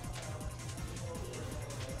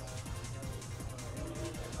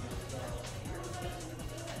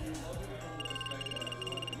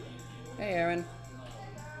 Hey, Aaron.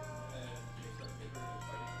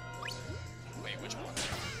 Wait, which one?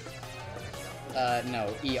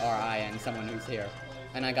 No, E-R-I-N, someone who's here.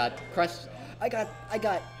 And I got crushed. I got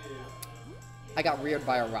reared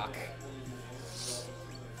by a rock.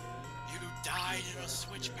 You died in a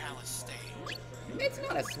Switch Palace stage. It's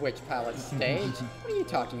not a Switch Palace stage. What are you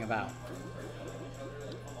talking about?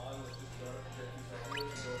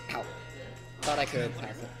 Ow. Thought I could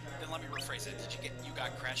pass it. Then let me rephrase it. You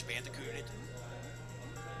got Crash Bandicooted?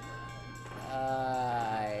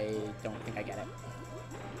 I don't think I get it.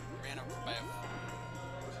 Ran over by a...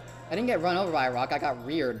 I didn't get run over by a rock, I got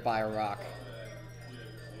reared by a rock.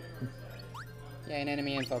 Yeah, an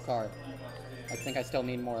enemy info card. I think I still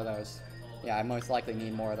need more of those. Yeah, I most likely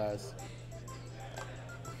need more of those.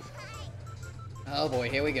 Oh boy,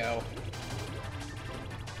 here we go.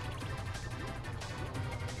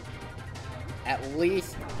 At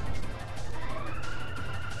least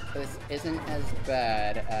this isn't as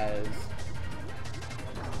bad as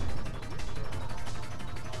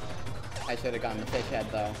I should have gotten the Fish Head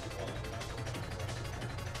though.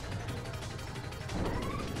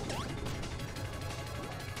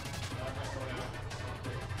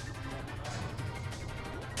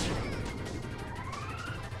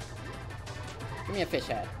 Give me a Fish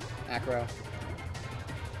Head, Acro.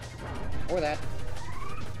 Or that.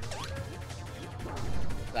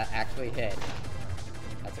 That actually hit.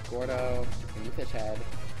 That's a Gordo. Give me a Fish Head.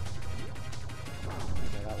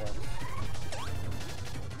 Okay, that works.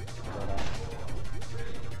 Gordo.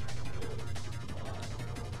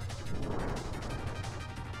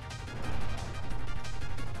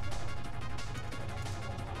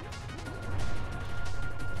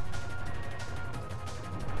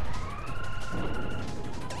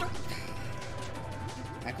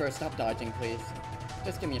 Acro, stop dodging, please.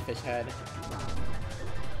 Just give me a Fish Head.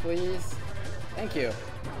 Please. Thank you.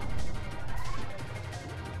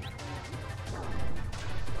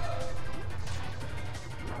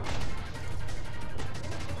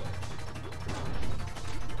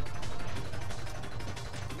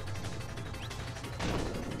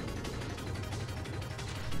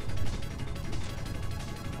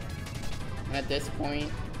 And at this point,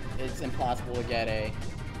 it's impossible to get a,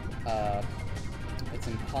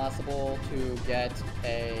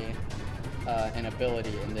 an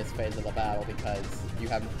ability in this phase of the battle because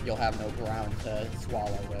you'll have no ground to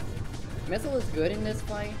swallow with. Missile is good in this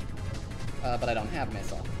fight, but I don't have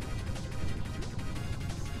Missile.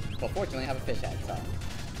 But fortunately I have a Fish Head, so.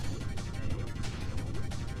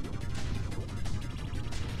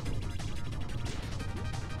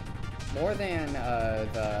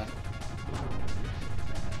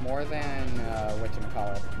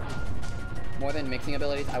 More than mixing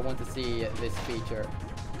abilities, I want to see this feature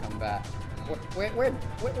come back. Where did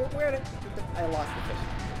I lost the fish?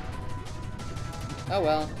 Oh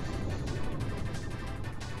well.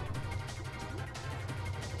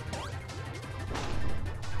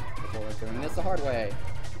 Before we're doing this the hard way.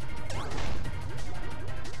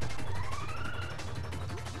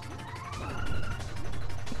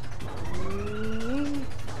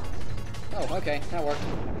 Okay, that worked.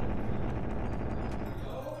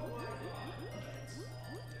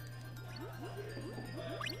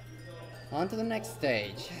 On to the next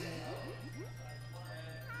stage.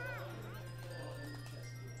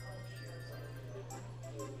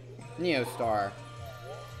 Neostar.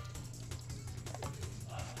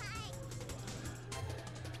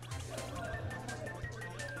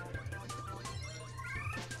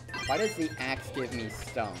 Why does the axe give me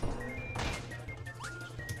stone?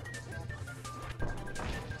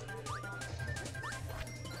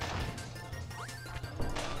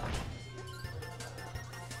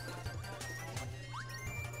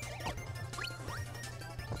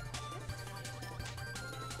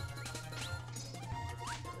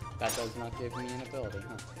 That does not give me an ability,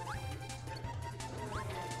 huh?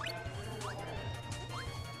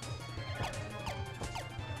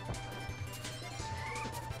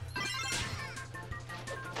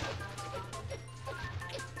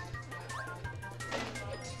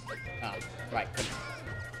 Ah, right.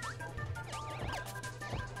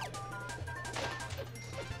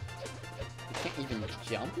 You can't even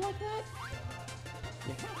jump like that?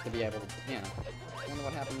 You have to be able to, yeah. I wonder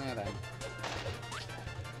what happened there then.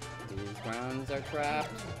 These grounds are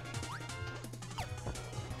trapped.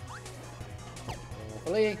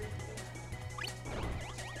 Carefully.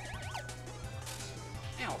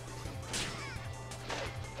 Ow.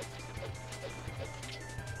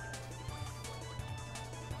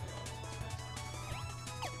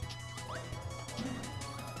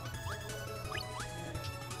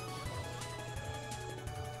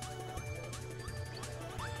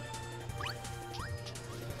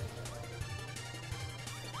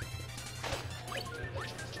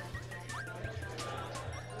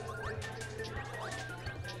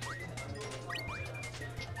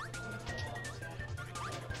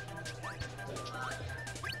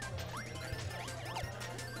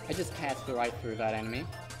 I just passed right through that enemy.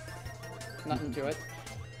 Nothing to it.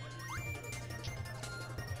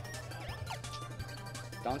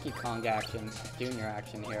 Donkey Kong action, Junior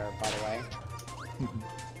action here, by the way.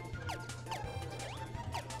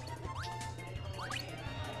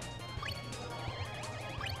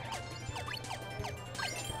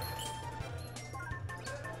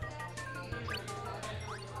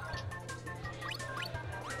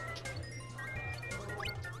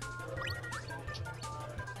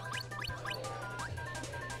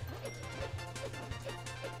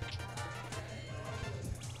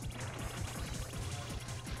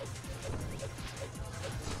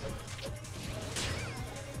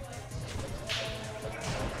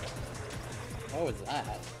 What was that?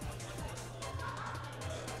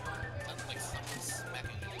 Sounds like someone's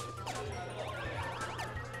smacking you.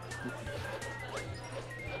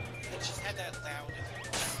 It just had that loud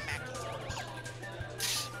smacking.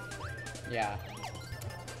 Yeah.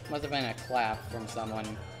 Must have been a clap from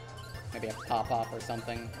someone. Maybe a pop-off or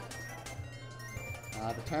something.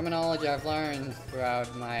 The terminology I've learned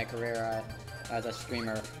throughout my career as a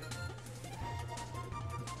streamer.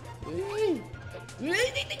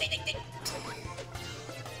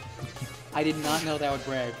 I did not know that would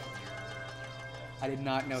break. I did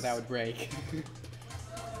not know that would break.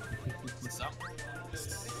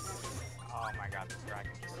 Oh my god, the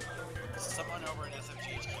dragons. Someone over in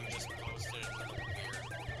SMGHQ just posted a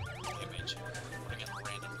weird image. I guess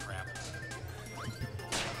random crap.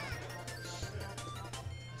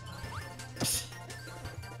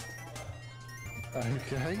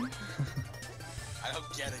 Okay. I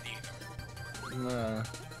don't get it either. Nah.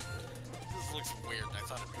 This looks weird. I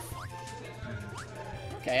thought it'd be fun.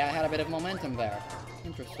 Okay, I had a bit of momentum there.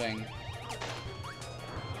 Interesting.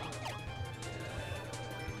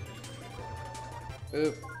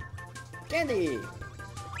 Oop. Candy!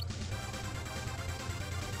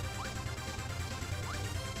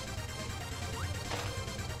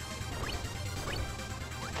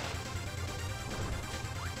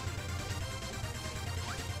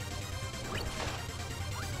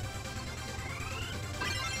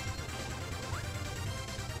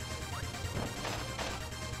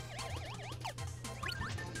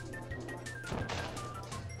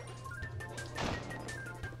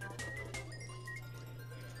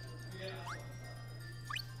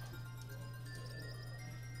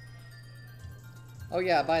 Oh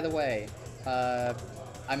yeah, by the way,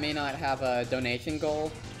 I may not have a donation goal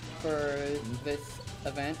for this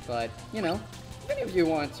event, but, you know, if any of you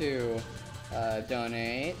want to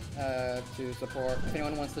donate to support, if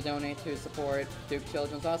anyone wants to donate to support Duke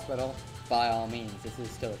Children's Hospital, by all means, this is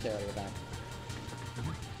still a charity event.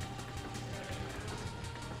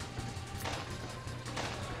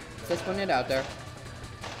 Just putting it out there.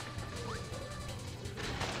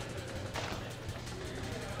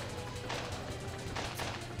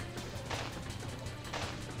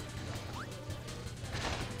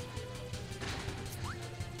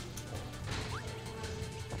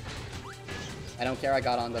 I don't care, I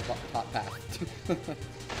got on the top path.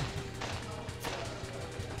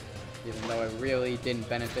 Even though it really didn't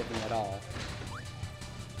benefit me at all.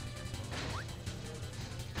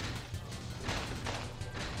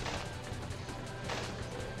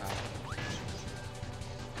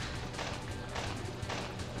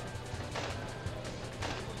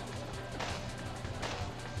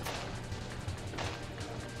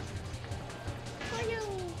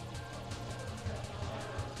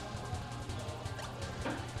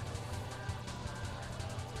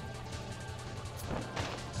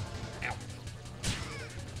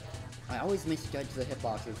 I always misjudge the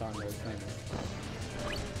hitboxes on those things.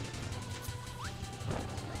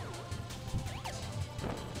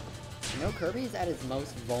 You know, Kirby's at his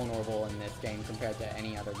most vulnerable in this game compared to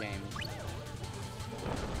any other game. Isn't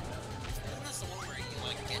this the one where you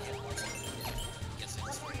like get hit once and gets it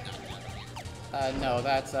not done? No,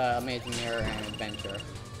 that's Amazing Mirror and Adventure.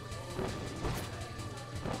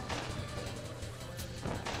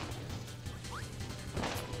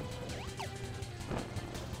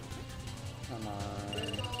 Come on.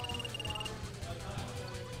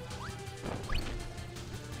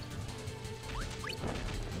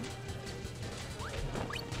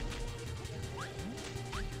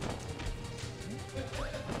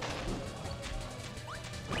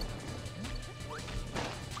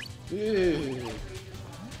 Ooh.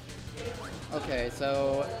 Okay,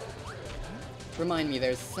 so remind me,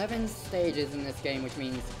 there's 7 stages in this game, which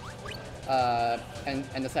means and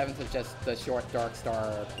the 7th is just the short Dark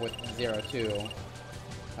Star with 0-2.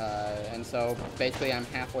 And so basically I'm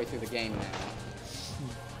halfway through the game now.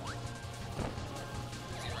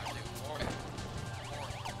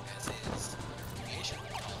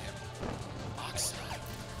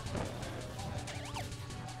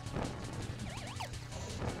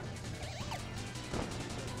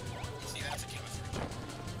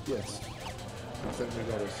 Yes. I think we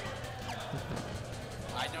got us.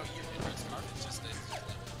 I know you did red scarf, it's just that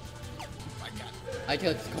I got I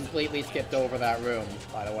just completely skipped over that room,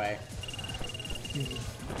 by the way.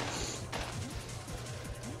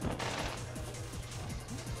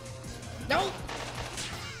 No!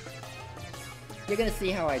 You're gonna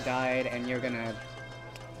see how I died, and you're gonna...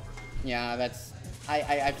 Yeah, that's...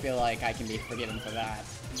 I feel like I can be forgiven for that.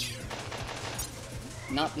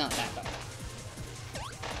 Not that, though.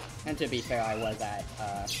 And to be fair, I was at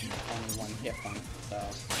only 1 hit point, so...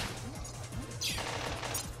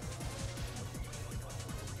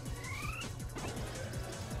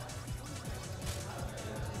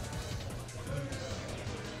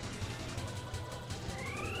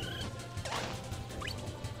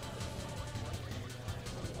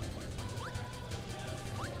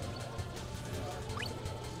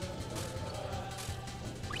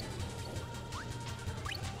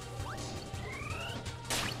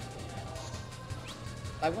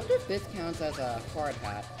 I wonder if this counts as a hard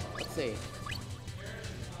hat. Let's see.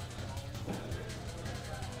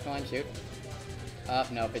 Come on, shoot.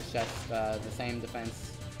 Nope, it's just the same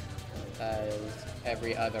defense as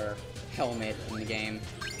every other helmet in the game.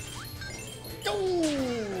 Ooh,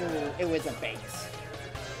 it was a bait.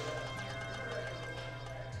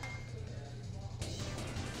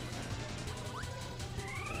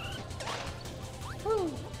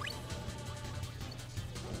 Woo.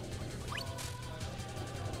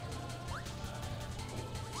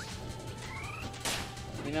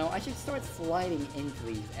 You know, I should start sliding into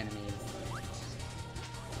these enemies.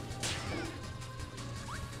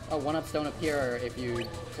 Oh, 1-ups don't appear if you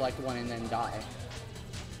collect one and then die.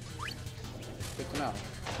 Good to know.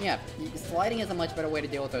 Yeah, sliding is a much better way to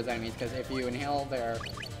deal with those enemies, because if you inhale them,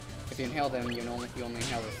 you only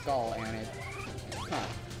inhale the skull, and it... Huh.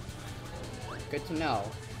 Good to know.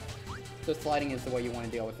 So sliding is the way you want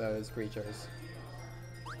to deal with those creatures.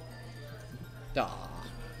 Duh.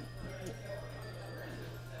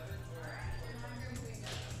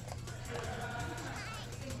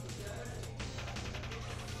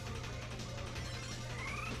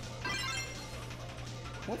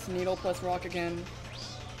 What's needle plus rock again?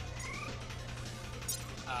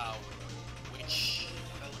 which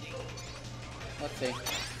ability? Let's see.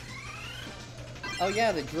 Oh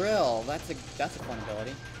yeah, the drill. That's a fun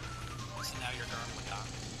ability. So now you're Gurren Lagann.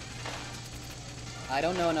 I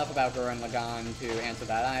don't know enough about Gurren Lagann to answer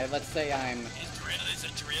that. Let's say I'm. It's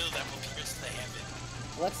a drill that will pierce the heaven.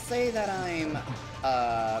 Let's say that I'm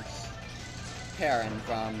Perrin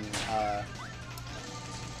from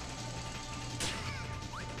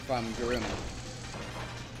Garuma.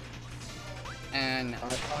 And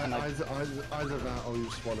I'm like, either that or you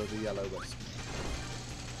swallow the yellow wisp.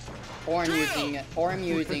 or I'm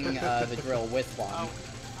using the drill with one. Oh,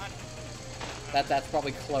 That's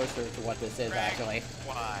probably closer to what this is, actually.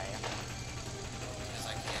 Why? As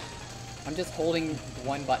I can. I'm just holding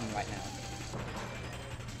one button right now.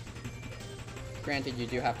 Granted, you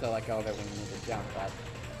do have to let go of it when you need to jump, but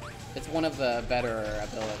it's one of the better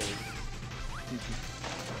abilities.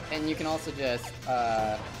 And you can also just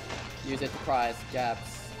use it to prize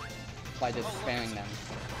gaps by just spamming them.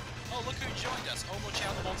 Oh, look who joined us. Omo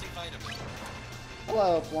Chow the multivitamin.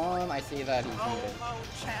 Hello, Plum. I see that he's muted.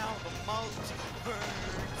 Chow, the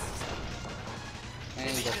multiverse. And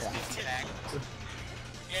he just left. disconnected.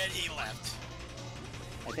 And he left.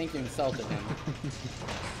 I think you insulted him.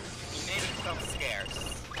 He made himself scarce.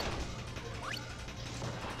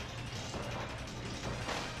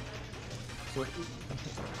 So,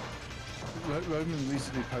 Roman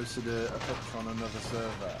recently posted a picture on another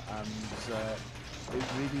server, and it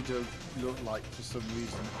really does look like, for some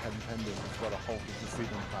reason, Pen Pendant has got a hold of the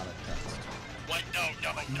Freedom Planet test. What? No.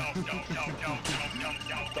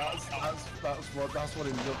 That's what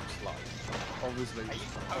it looks like. Obviously. Are you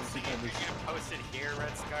posting it? Are you gonna post it here,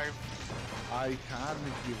 Red Scarf? I can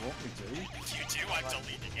if you want me to. If you do, I'm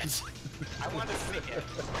deleting it. I want to see it.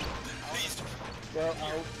 Please. Well,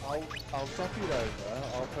 I'll copy it over.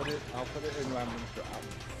 I'll put it in random crap.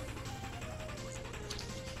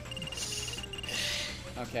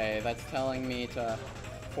 Okay, that's telling me to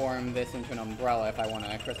form this into an umbrella if I want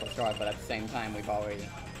a crystal shard, but at the same time, we've already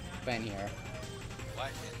been here.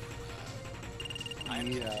 What?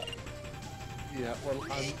 Yeah. Well,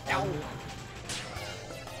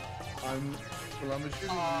 I'm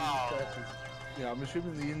assuming. I'm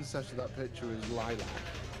assuming the inset of that picture is Lilac,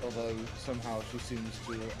 although somehow she seems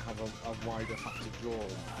to have a wider facet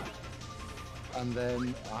jawline. And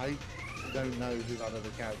then I don't know who that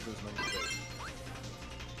other character is meant to be.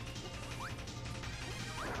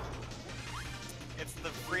 It's the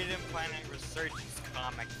Freedom Planet Resurgence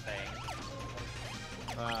comic thing.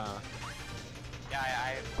 Ah. Yeah,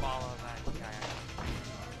 I follow that guy.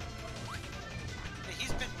 Hey,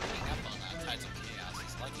 he's been reading up on that Tides of Chaos.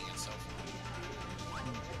 He's liking it so far.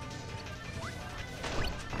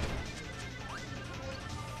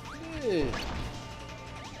 Ew.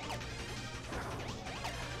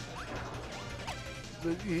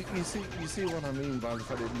 But you see what I mean by the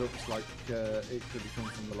fact it looks like it could have come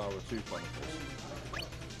from the Lara 2 Chronicles.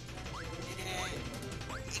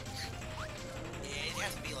 It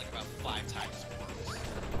has to be like about 5 times worse.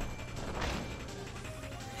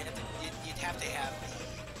 You'd have to have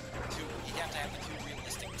the two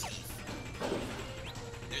realistic teeth.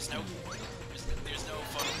 There's no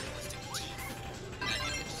photorealistic teeth in that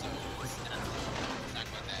image, so it's not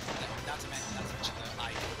quite that. Not to mention the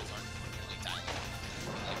eye pupils aren't really dilated.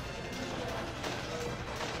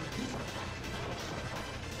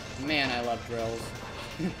 Man, I love drills.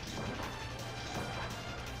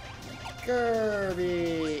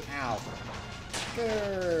 Kirby! Ow.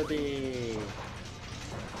 Kirby!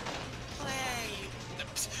 Play! I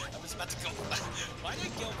was about to go. Why did I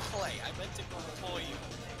go play? I meant to go for you.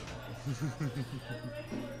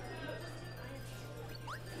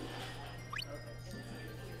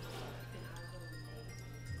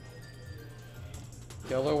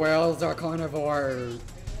 Killer whales are carnivorous.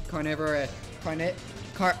 Carnivorous.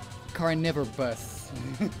 Carnivorous.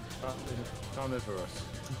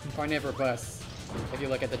 Carnivorous. If you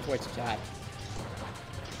look at the Twitch chat.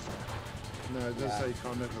 No, it does say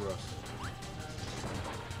carnivorous.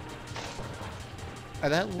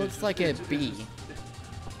 That looks like a bee.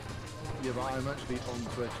 Yeah, but I'm actually on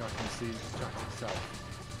Twitch. I can see the chat itself.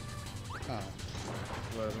 Oh.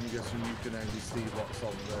 Well, I'm guessing you can only see what's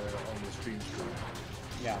on the stream screen.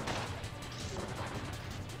 Yeah.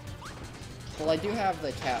 Well, I do have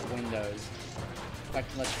the chat windows. In fact,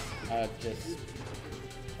 let's just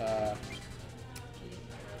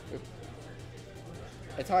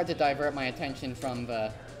it's hard to divert my attention from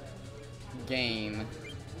the game.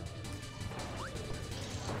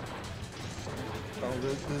 Oh,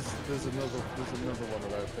 there's another one of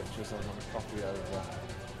those pictures I want to copy over.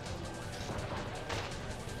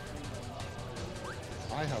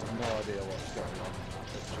 I have no idea what's going on in that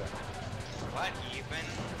picture. What even?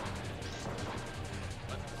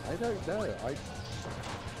 I don't know.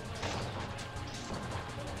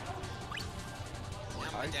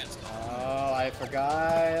 My dad's gone. Oh, I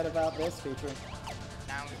forgot about this feature.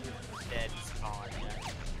 Now you're dead, calling you.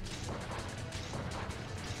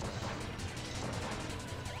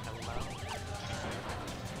 Hello?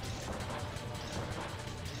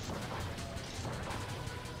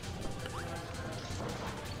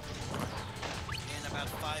 In about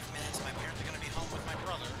 5 minutes, my parents are going to be home with my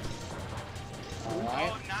brother.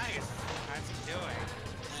 Alright. Oh, nice. How's he doing?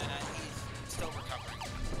 He's still recovering a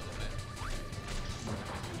little bit.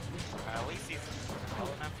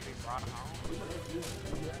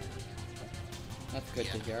 That's good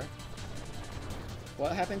to Yeah. hear.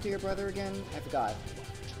 What happened to your brother again? I forgot.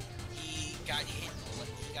 He got hit in the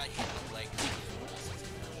leg really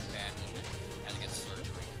badly. Had to get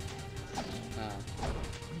surgery.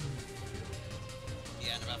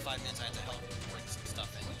 Yeah, in about 5 minutes I had to help bring some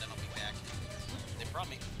stuff in, and then I'll be back.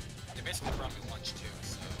 They basically brought me lunch too,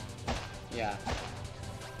 so. Yeah.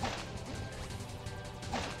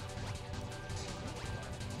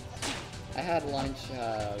 I had lunch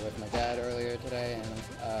with my dad earlier today, and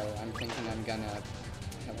I'm thinking I'm gonna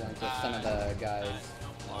have lunch with some of the guys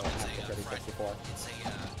Well, after Kirby 64. It's a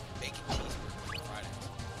bacon cheeseburger for Friday.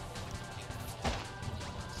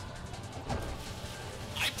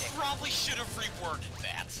 I probably should have reworded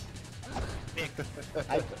that.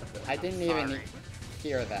 I didn't even Sorry.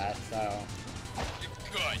 hear that, so...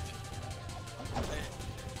 Good.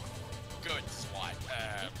 Good, SWAT.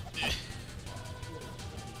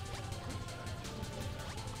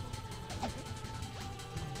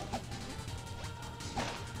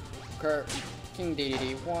 King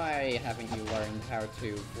DDD, why haven't you learned how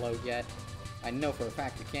to float yet? I know for a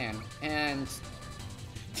fact you can, and...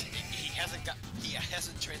 He hasn't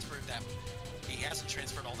transferred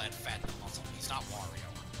all that fat to muscle. He's not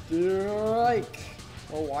Wario. Like...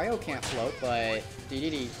 Well, Wario can't float, but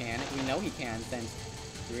DDD can. We know he can since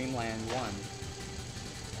Dreamland 1.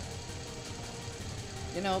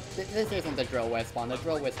 You know, this isn't the Drill Whip spawn. The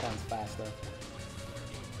Drill Whip spawn's faster. You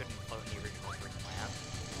couldn't float in the original Dreamland.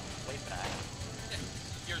 Way back.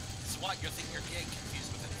 You're getting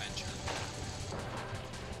confused with Adventure.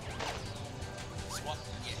 SWAT,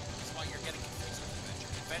 you're getting confused with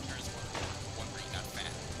Adventure. Adventure is one where you got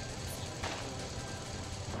fat.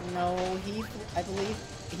 No, I believe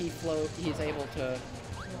he's able to...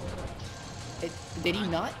 Did he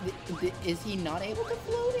not? Is he not able to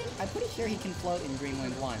float in? I'm pretty sure he can float in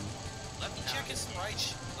Dreamland 1. Let me check his sprite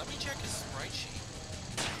sheet.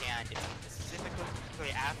 And it's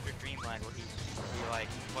specifically after Dreamland where he like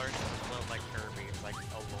learns to float like Kirby. It's like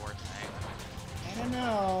a lore thing. I don't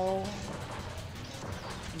know.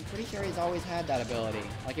 I'm pretty sure he's always had that ability.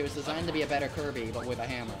 Like, it was designed to be a better Kirby, but with a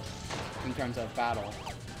hammer. In terms of battle.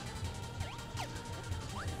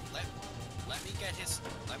 Let me get his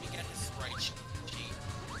sprite sheet.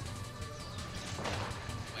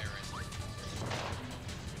 Where is it?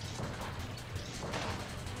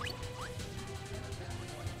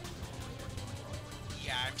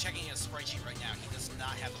 Yeah, I'm checking his sprite sheet right now. He does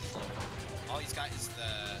not have a float. All he's got is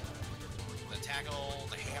the tackle,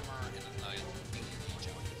 the hammer, and then the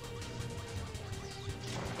jump.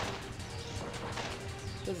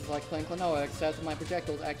 This is like playing Klonoa, except my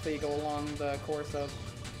projectiles actually go along the course of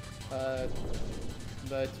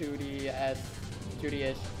the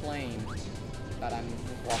 2D-ish plane that I'm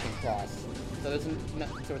walking across. So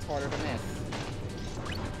so it's harder to miss.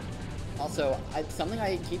 Also, something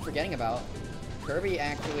I keep forgetting about, Kirby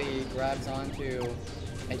actually grabs onto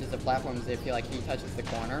edges of platforms if he touches the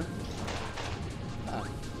corner. Huh.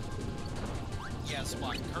 Yeah,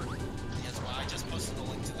 SWAT. I just posted the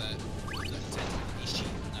link to the sheet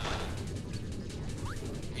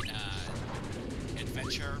in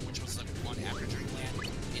Adventure, which was the one after Dreamland.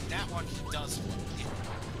 In that one, he does. In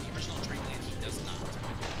the original Dreamland, he does not.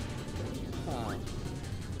 Huh.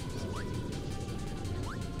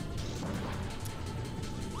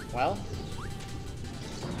 Well,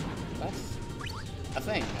 that's a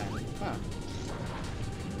thing then. Huh.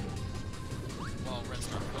 Well, Red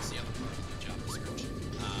Star, what's the other part of the job description?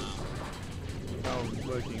 Oh,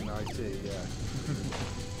 working in IT, yeah.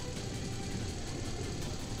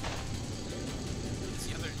 Is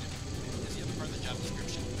the other part of the job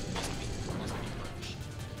description must be merged.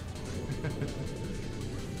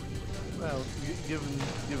 Well,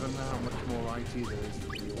 given how much more IT there is in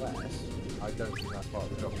the US, I don't think that's part of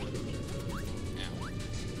the job description.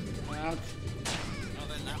 Yeah. Ouch. No,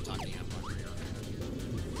 then I'm talking about career.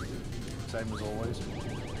 Same as always.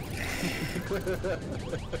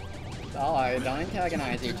 Oh, don't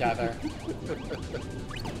antagonize each other.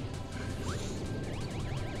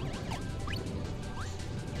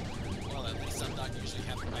 Well, at least I'm not usually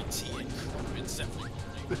having my tea and crewmen separately.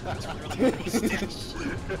 It's really mustache.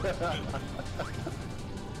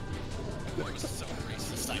 That was so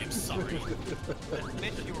racist. I am sorry.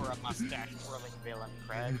 Admit you were a mustache-twirling villain,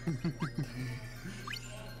 Craig.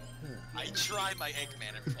 I tried my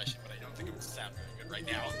Eggman impression, but I don't think it would sound very good right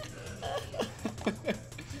now.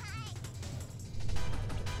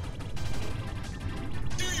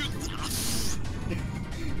 Do you?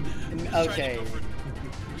 Okay.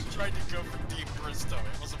 Tried to go for Deep Bristow.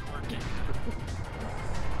 It wasn't working.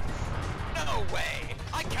 No way!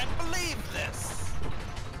 I can't believe this!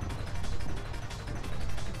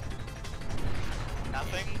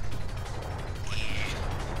 Nothing? Yeah.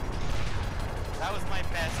 That was my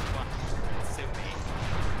best one. Sue me.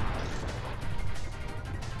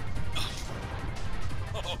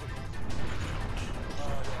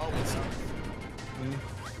 Oh, what's up?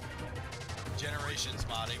 Generations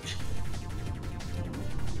modding.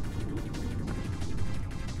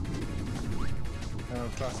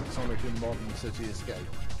 Classic Sonic in Modern City Escape.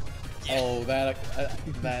 Yeah. Oh,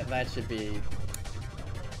 that should be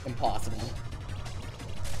impossible.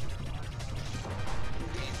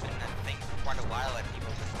 It's been a thing for quite a while that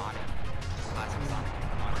people have been modding classic Sonic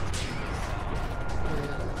in modern cities, so...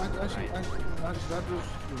 Actually, that does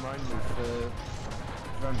remind me for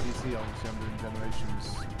MPC, obviously I'm doing Generations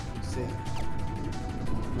PC.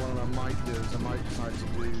 What I might do is I might decide to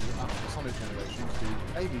do, after Sonic Generations, do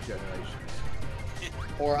AB Generations.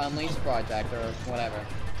 Or Unleashed Project, or whatever.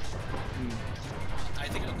 I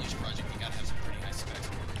think Unleashed Project, you gotta have some pretty high specs.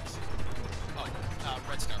 Oh,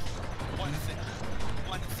 Red Star. One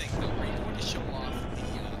thing though, were you going to show off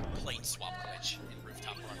the plane swap glitch in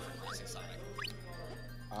Rooftop Run for Classic Sonic?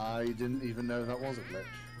 I didn't even know that was a glitch.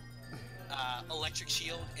 Electric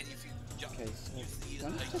shield, and if you Okay, so use the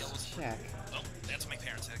let me yellow just check. Oh, that's my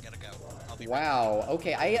parents. I gotta go. I'll be Wow,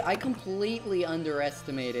 okay, I completely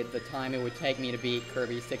underestimated the time it would take me to beat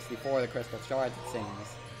Kirby 64, the Crystal Shards, it seems.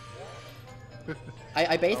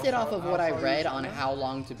 I based it off of what I read on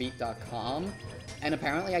howlongtobeat.com, and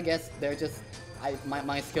apparently I guess they're just,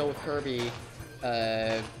 my skill with Kirby,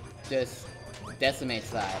 just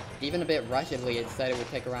decimates that. Even a bit rushedly, it said it would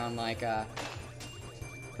take around, like,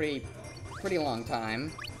 pretty long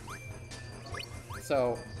time.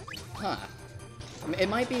 So, huh. It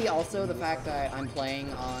might be also the fact that I'm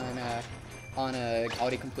playing on a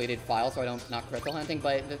already completed file, so not crystal hunting,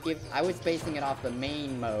 but I was basing it off the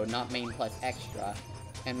main mode, not main plus extra.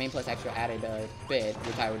 And main plus extra added a bit,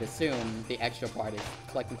 which I would assume the extra part is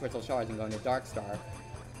collecting crystal shards and going to Dark Star.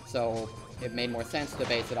 So it made more sense to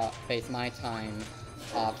base my time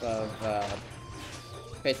off of,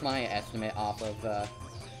 base my estimate off of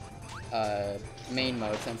main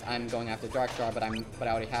mode, since I'm going after Dark Star, but I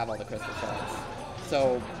already have all the crystal shards.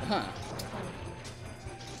 So, huh.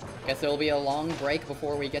 Guess it'll be a long break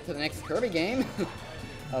before we get to the next Kirby game,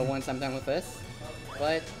 once I'm done with this.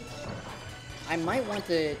 But I might want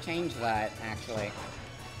to change that, actually.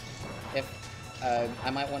 I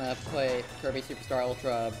might want to play Kirby Superstar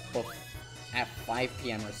Ultra at 5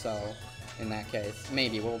 PM or so, in that case.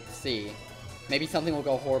 Maybe, we'll see. Maybe something will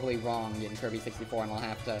go horribly wrong in Kirby 64 and I'll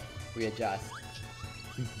have to readjust.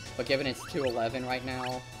 But given it's 2:11 right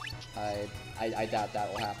now, I doubt that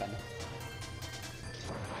will happen.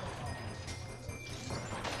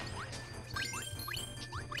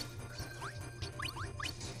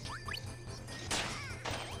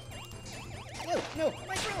 No,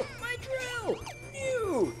 my drill!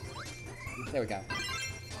 No! There we go.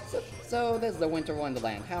 So this is the Winter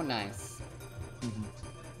Wonderland. How nice.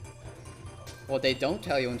 What they don't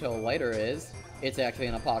tell you until later is, it's actually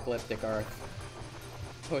an apocalyptic Earth.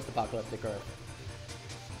 Post-apocalyptic Earth.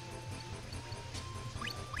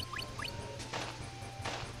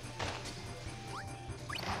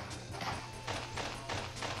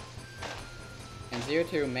 And Zero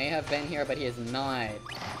Two may have been here, but he is not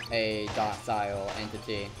a docile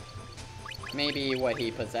entity. Maybe what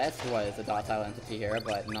he possessed was a docile entity here,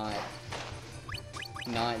 but not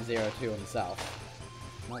Zero Two himself.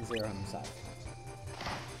 Not Zero himself.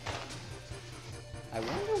 I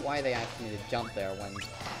wonder why they asked me to jump there when...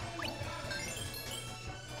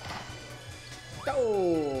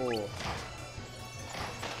 Oh!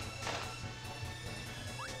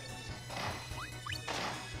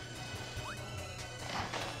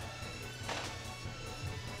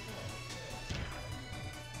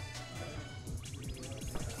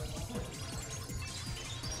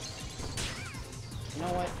 You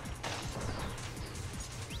know what?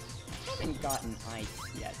 I haven't gotten ice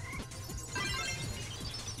yet.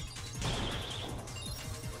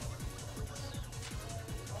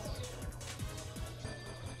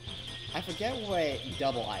 I forget what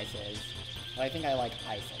double ice is, but I think I like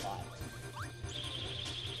ice a lot.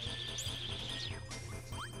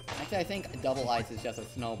 Actually, I think double ice is just a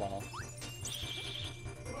snowball.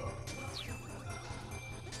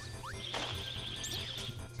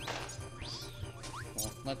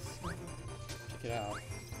 Well, let's check it out.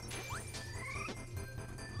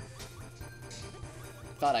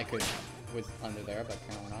 Thought I was under there, but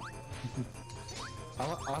apparently not.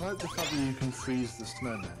 I like the fact that you can freeze the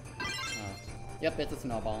snowman. Yep, it's a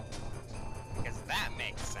snowball. Because that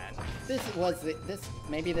makes sense.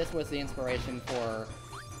 Maybe this was the inspiration for,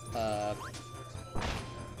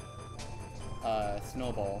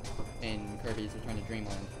 Snowball in Kirby's Return to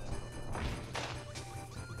Dreamland.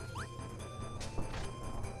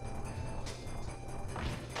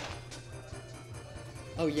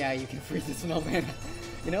 Oh yeah, you can freeze the snowman.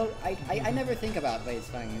 You know, I never think about these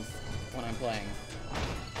things when I'm playing.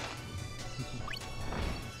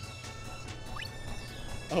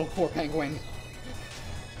 Oh, poor penguin.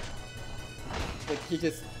 Like, he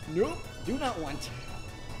just, nope, do not want.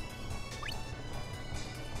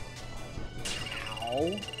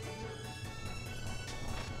 Ow.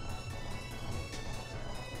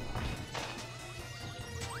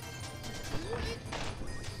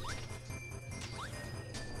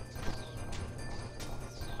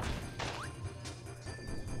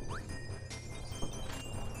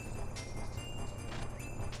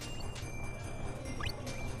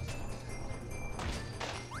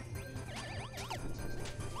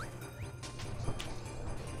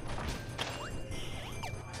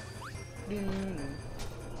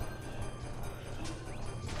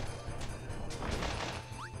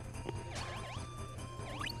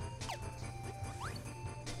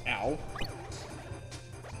 Ow.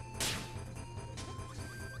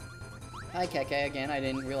 Hi, Keke, again. I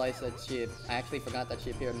didn't realize that I actually forgot that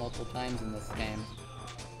she appeared multiple times in this game.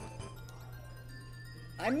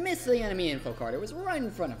 I missed the enemy info card. It was right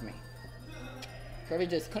in front of me. Kirby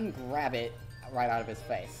just couldn't grab it right out of his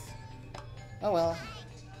face. Oh well.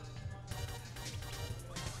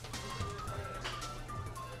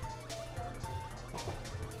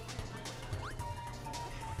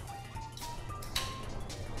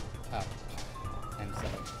 Oh, I'm sorry.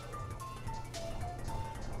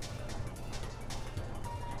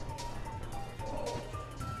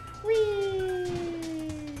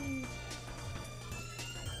 Whee!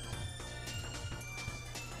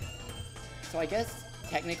 So I guess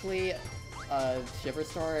technically, Shiver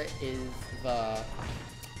Star is the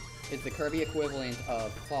Kirby equivalent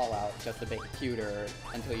of Fallout, just a bit cuter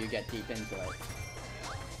until you get deep into it.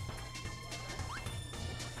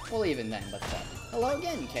 Well, even then, but still. Hello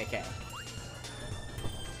again, KK.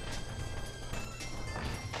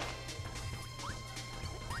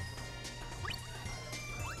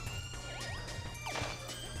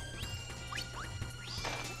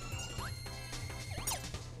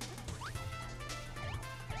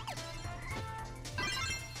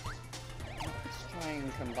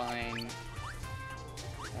 Combine.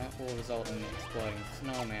 That will result in exploding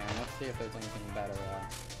snowman. Let's see if there's anything better.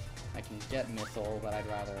 I can get missile, but I'd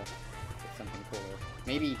rather get something cooler.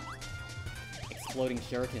 Maybe exploding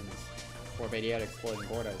shurikens, or Vegeta exploding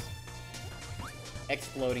Gordos.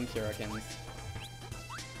 Exploding shurikens.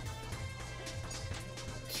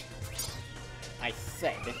 I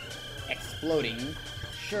said exploding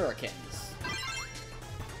shurikens.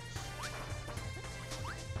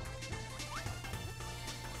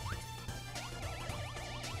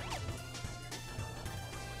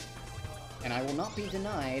 And I will not be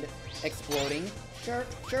denied exploding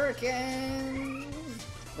shurikens!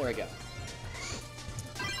 There we go.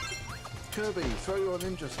 Kirby, throw your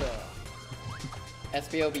ninja star.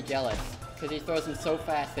 SBO be jealous, because he throws them so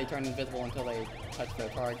fast they turn invisible until they touch their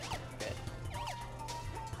target.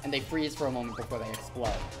 And they freeze for a moment before they explode.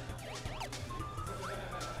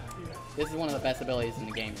 This is one of the best abilities in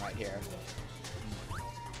the game right here.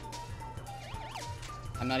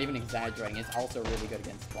 I'm not even exaggerating, it's also really good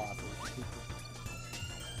against bosses.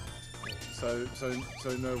 So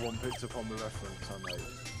no one picked up on the reference I made.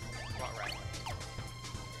 What right?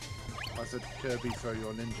 I said, Kirby, throw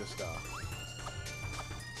your ninja star.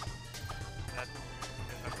 That is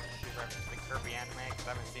a reference to the Kirby anime, because I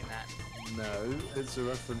haven't seen that. No, it's a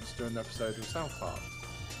reference to an episode of South Park.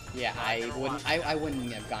 Yeah, I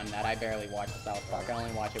wouldn't have gotten that. I barely watch South Park. I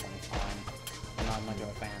only watch it when it's on. I'm not much of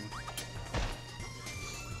a fan.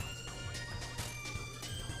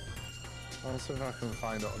 I'll see if I can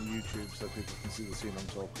find it on YouTube so people can see the scene I'm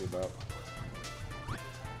talking about.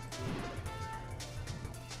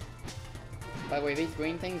 By the way, these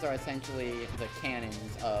green things are essentially the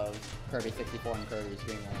cannons of Kirby 64 and Kirby's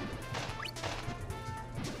Dreamland.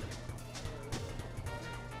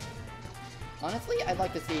 Honestly, I'd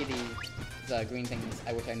like to see the green things,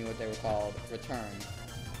 I wish I knew what they were called, return.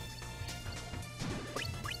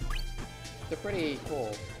 They're pretty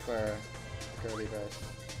cool for Kirbyverse.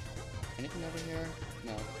 Anything over here?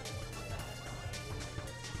 No.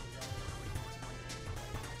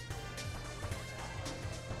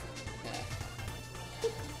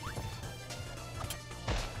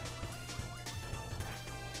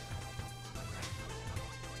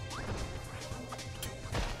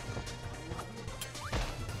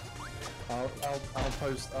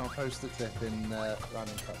 I'll post the clip in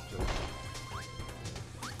Random Capture.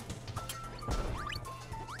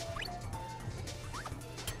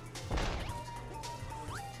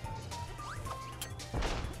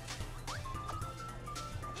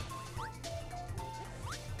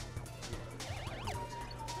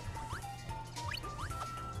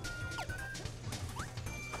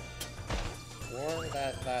 swore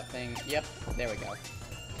that thing... Yep, there we go.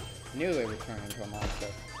 Knew it would turn into a monster.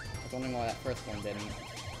 I was wondering why that first one didn't.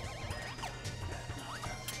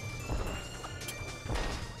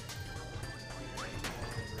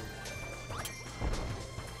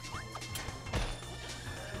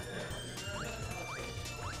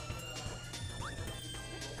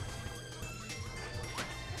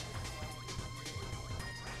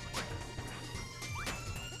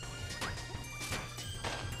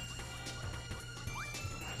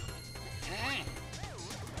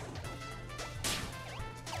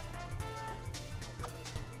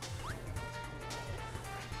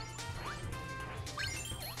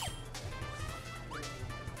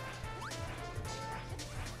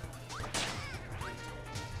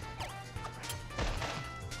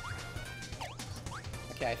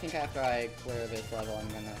 Okay, I think after I clear this level, I'm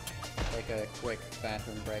gonna take a quick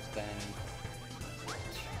bathroom break, then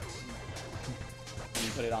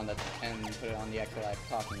and put it on the actual like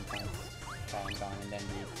talking points while I'm gone, and then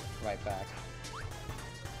be right back.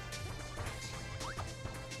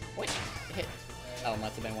 What? Hit? Oh,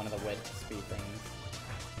 must have been one of the wit speed things.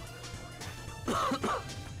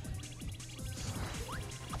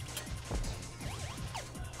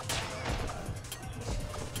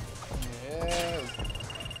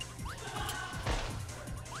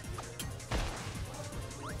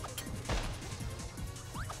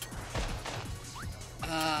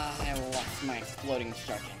 I lost my exploding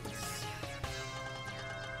shards.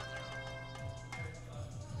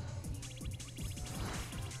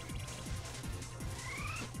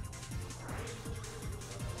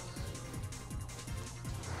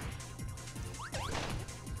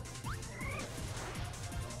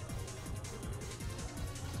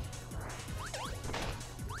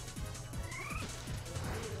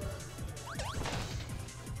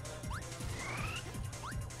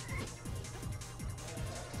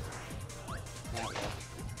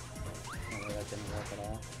 Didn't work at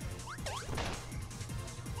all.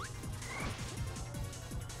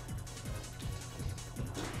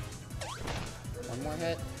 One more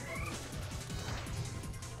hit.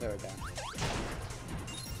 There we go.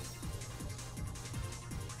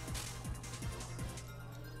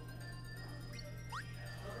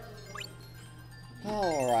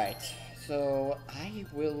 Alright, so I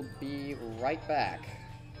will be right back.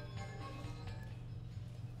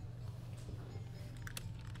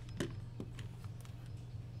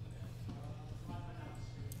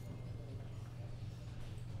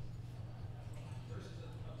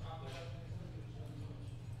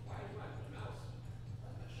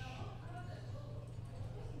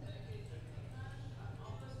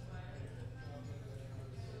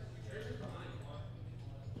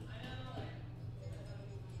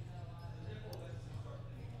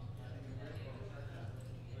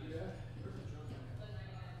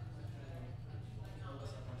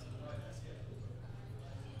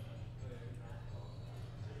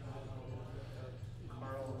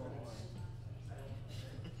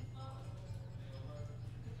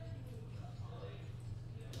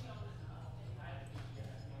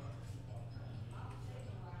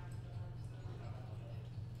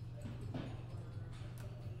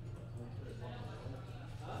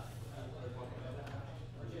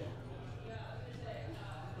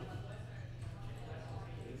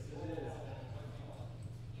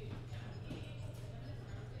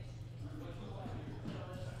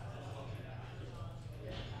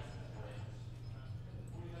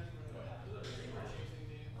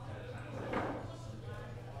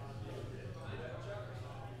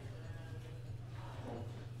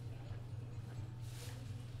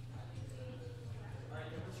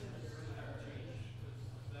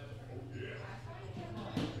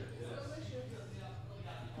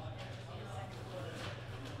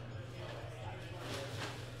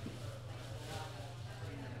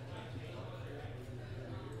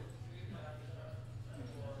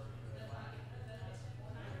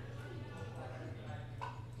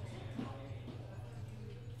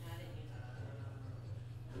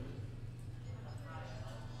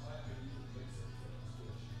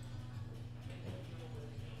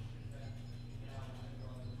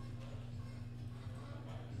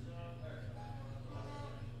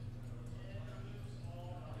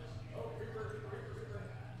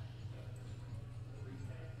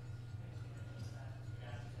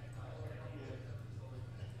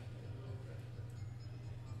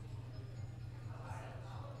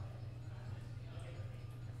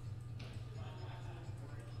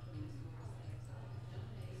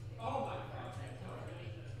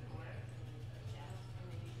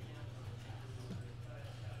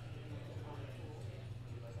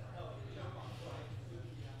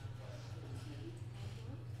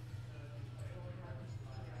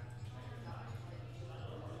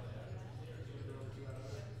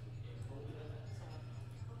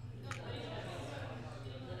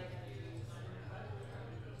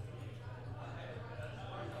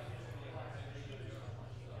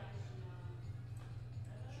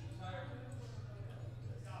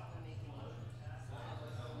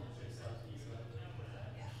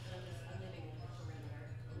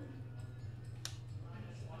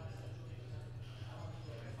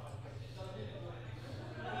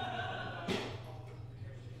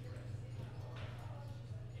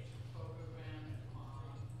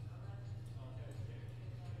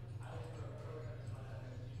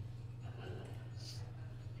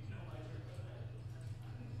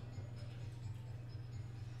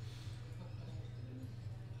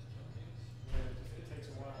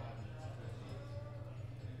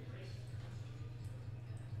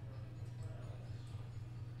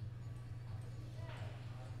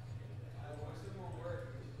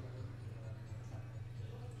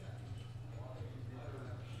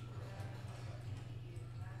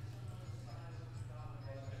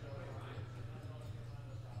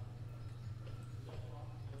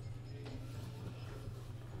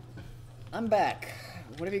 I'm back.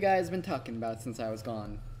 What have you guys been talking about since I was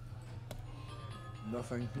gone?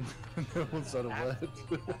 Nothing. No one said a word.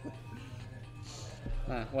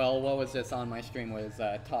 Well, what was just on my stream was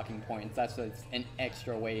talking points. That's just an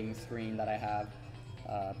extra waiting screen that I have.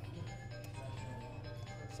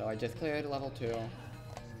 So I just cleared level 2.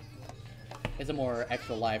 It's a more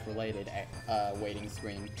extra life related waiting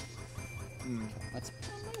screen. Let's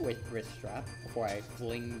put my wrist strap before I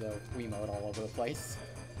fling the Wiimote all over the place.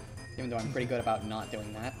 Even though I'm pretty good about not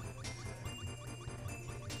doing that.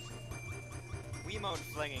 Wiimote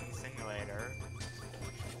flinging simulator.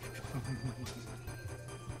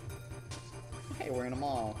 Hey, we're in a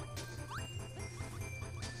mall.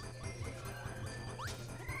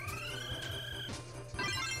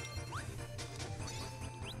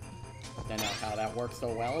 Don't know how that works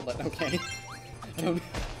so well, but okay. I don't...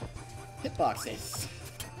 Hitboxes.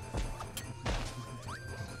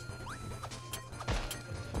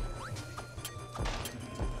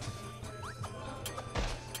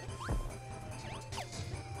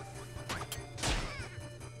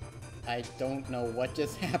 I don't know what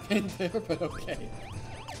just happened there, but okay.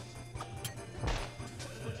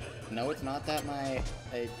 No, it's not that my...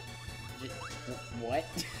 what?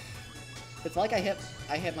 It's like I hit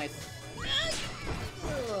my...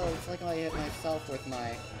 Oh, it's like I hit myself with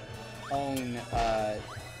my own,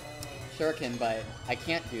 shuriken, but I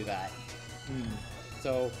can't do that.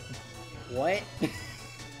 So, what?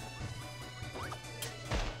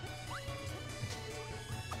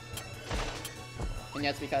 And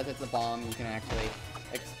yes, because it's a bomb, you can actually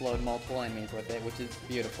explode multiple enemies with it, which is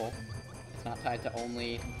beautiful. It's not tied to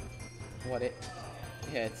only what it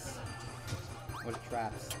hits, what it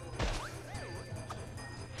traps.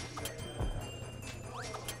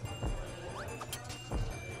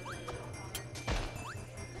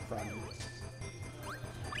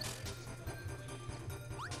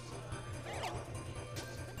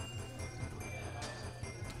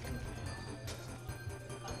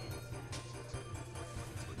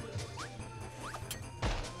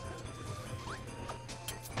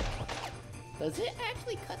 Does it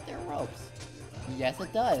actually cut their ropes? Yes,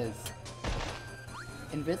 it does.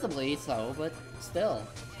 Invisibly so, but still.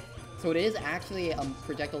 So it is actually a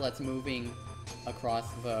projectile that's moving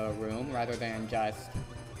across the room rather than just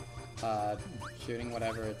shooting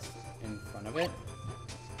whatever it's in front of it.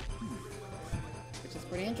 Which is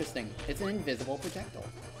pretty interesting. It's an invisible projectile.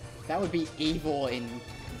 That would be evil in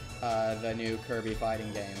the new Kirby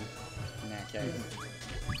fighting game, in that case.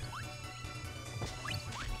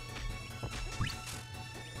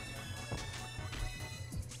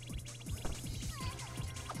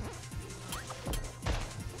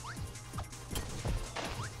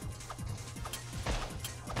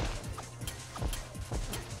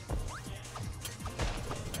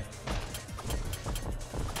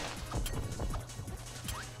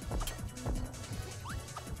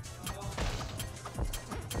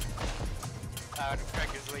 Craig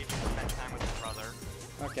is leaving to spend time with his brother.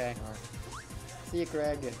 Okay. See you,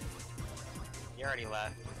 Craig. He already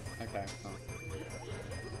left. Okay. Oh.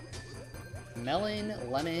 Melon,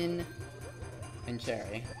 lemon, and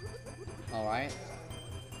cherry. Alright.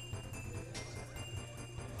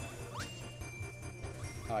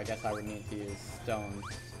 Oh, I guess I would need to use stone.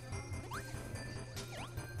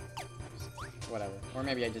 Whatever. Or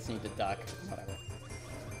maybe I just need to duck. Whatever.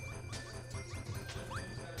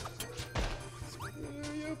 Screw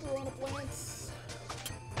you, piranha plants!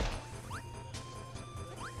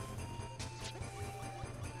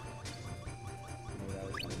 Maybe that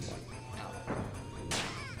was one point.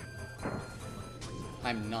 Ow.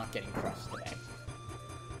 I'm not getting crushed today.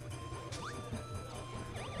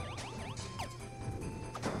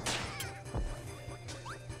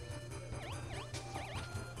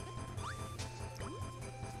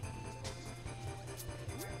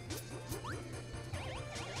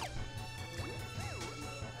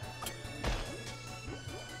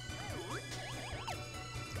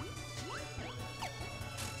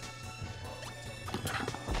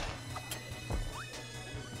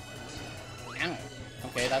 Ow.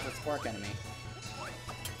 Okay, that's a spark enemy.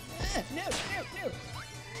 Ah, no, no, no!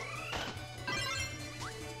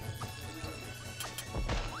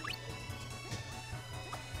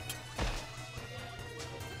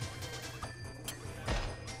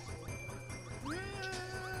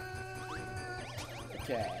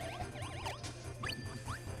 Okay.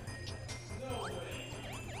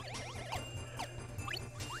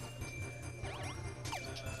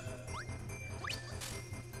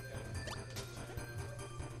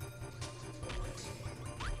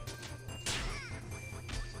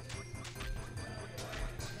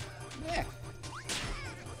 Yeah.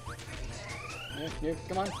 Here,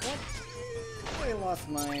 come on, come on. I lost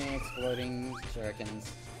my exploding shurikens.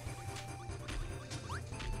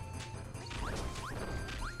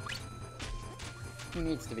 Who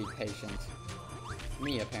needs to be patient?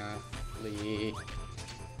 Me, apparently.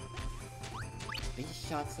 These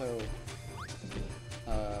shots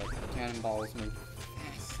cannonballs move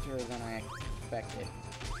faster than I expected.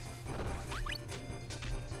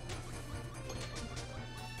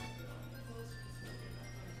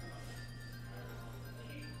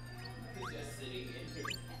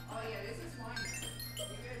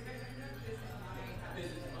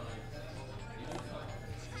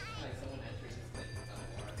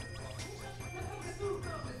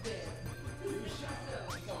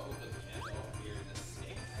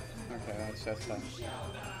 Okay, that's just a...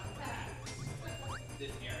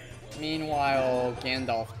 Meanwhile,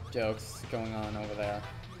 Gandalf jokes going on over there.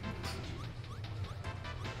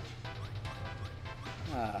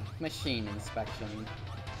 Ah, machine inspection.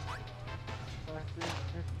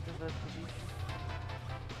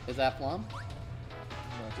 Is that Plum?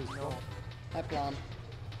 No, it is not. Hi, Plum.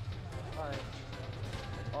 Hi.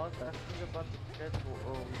 I was asking about the schedule.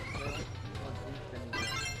 Oh, we said it was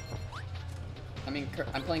recent. I mean,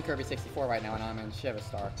 I'm playing Kirby 64 right now, and I'm in Shiva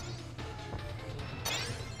Star.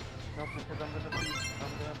 No, because I'm gonna be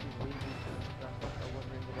waiting for I'm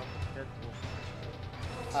wondering about the schedule.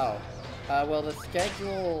 Oh. Well, the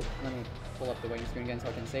schedule... Let me pull up the waiting screen again so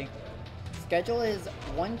I can see. Schedule is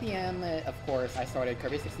 1 PM, of course, I started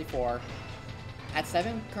Kirby 64. At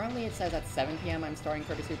 7... Currently it says at 7 PM I'm starting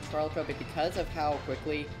Kirby Super Star Ultra, but because of how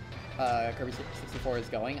quickly Kirby 64 is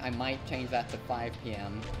going, I might change that to 5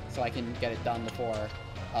 PM so I can get it done before,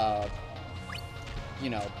 you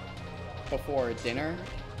know, before dinner.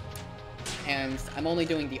 And I'm only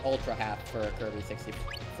doing the Ultra half for Kirby 60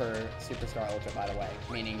 for Superstar Ultra, by the way.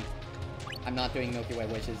 Meaning, I'm not doing Milky Way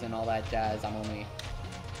Wishes and all that jazz. I'm only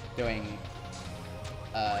doing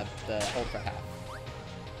the Ultra half.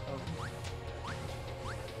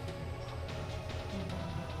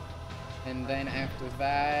 And then after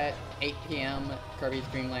that, 8 PM, Kirby's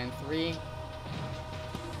Dream Land 3.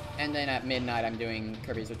 And then at midnight, I'm doing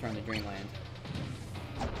Kirby's Return to Dreamland.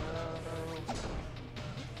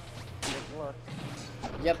 Good luck.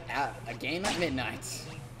 Yep, a game at midnight.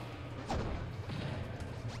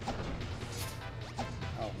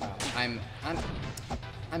 Oh wow, I'm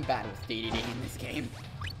bad with DDD in this game.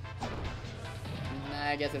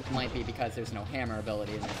 I guess it might be because there's no hammer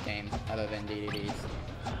ability in this game other than DDDs.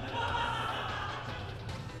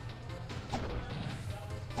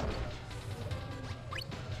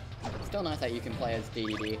 Still nice that you can play as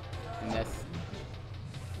DDD in this,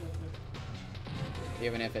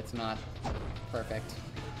 even if it's not perfect.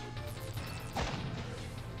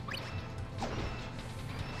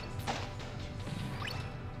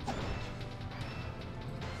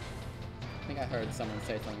 I think I heard someone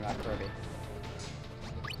say something about Kirby.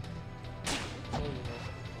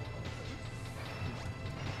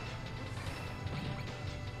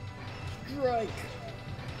 Strike!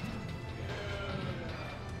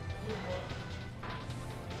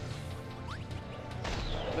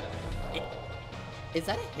 Is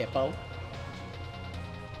that a hippo?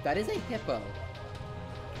 That is a hippo.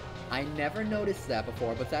 I never noticed that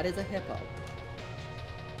before, but that is a hippo.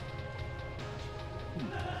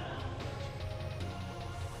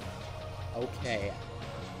 Okay.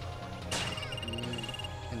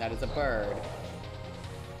 And that is a bird.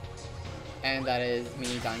 And that is me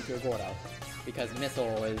dying to a Gordo. Because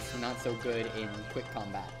Missile is not so good in quick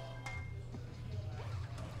combat.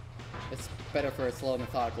 It's better for a slow,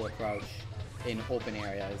 methodical approach in open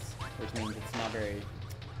areas, which means it's not very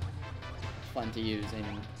fun to use in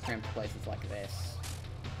cramped places like this.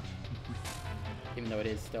 Even though it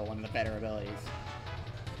is still one of the better abilities.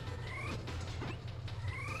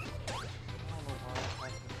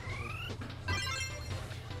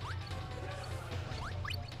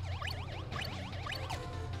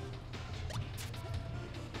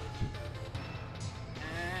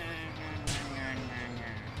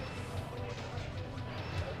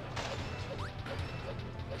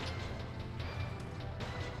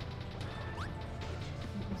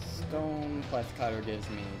 Stone plus cutter gives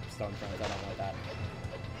me stone throws. I don't want that.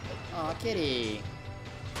 Aw, kitty!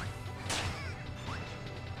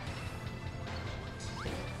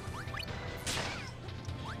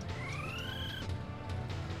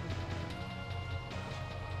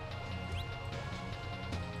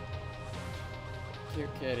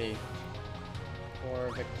 Cute kitty.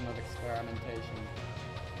 Poor victim of experimentation.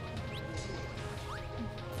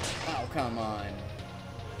 Oh, come on.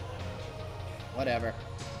 Whatever.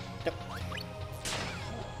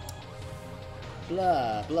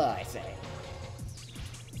 Blah, blah, I say.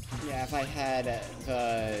 Yeah, if I had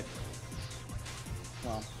the...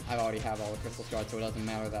 Well, I already have all the crystal shards, so it doesn't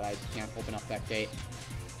matter that I can't open up that gate.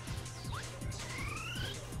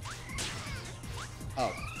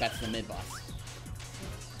 Oh, that's the mid-boss.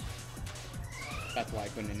 That's why I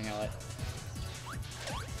couldn't inhale it.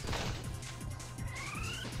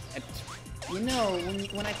 And, you know,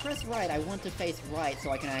 when I press right, I want to face right so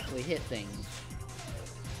I can actually hit things.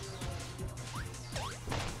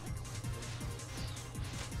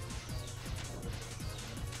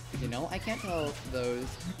 You know, I can't tell if those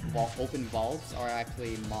open vaults are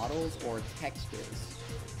actually models or textures.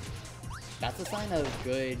 That's a sign of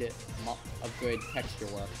good texture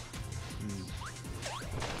work.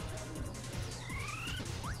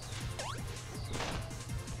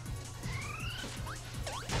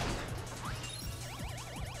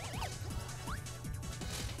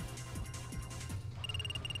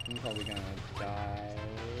 I'm probably gonna die.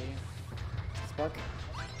 Spark?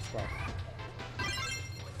 Spark.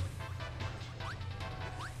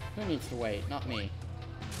 Who needs to wait? Not me.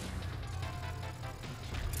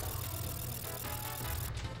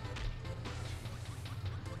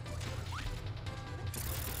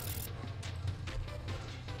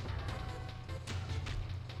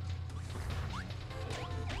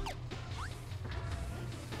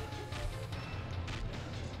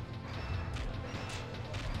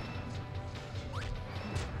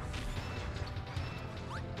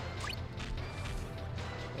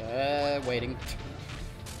 Waiting.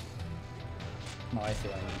 Oh, I see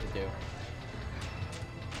what I need to do.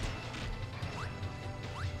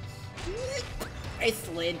 I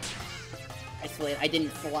slid. I slid. I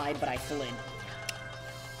didn't slide, but I slid.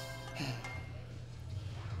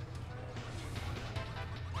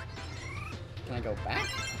 Can I go back?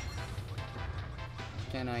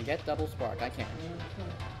 Can I get double spark? I can.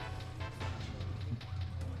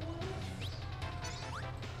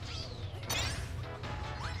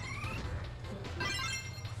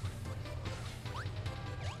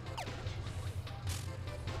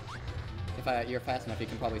 If you're fast enough, you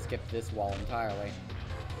can probably skip this wall entirely.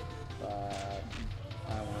 But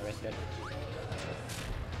I don't want to risk it.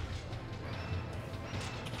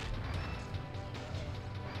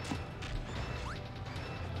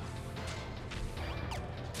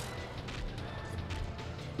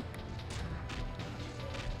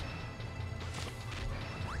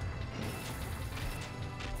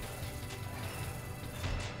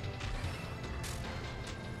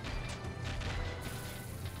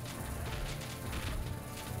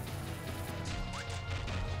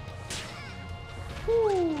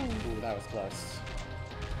 Ooh, that was close.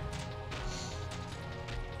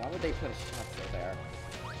 Why would they put a shotgun there?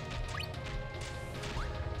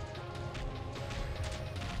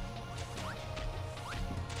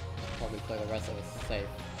 Probably play the rest of this safe.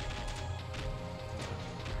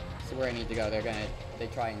 So where I need to go, they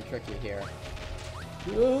try and trick you here.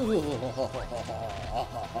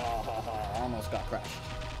 Almost got crushed.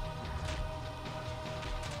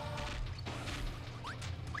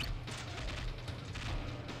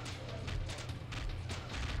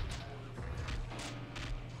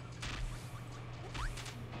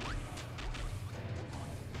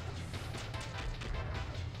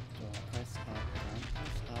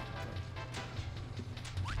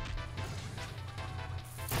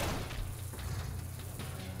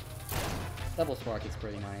 Double spark is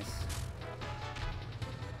pretty nice.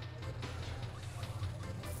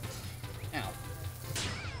 Ow.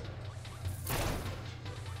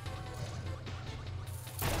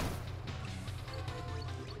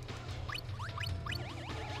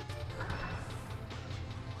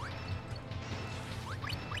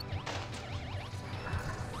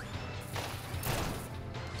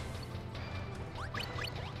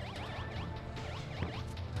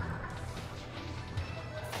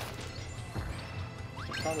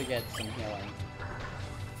 Probably get some healing.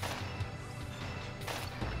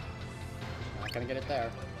 Not gonna get it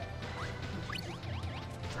there.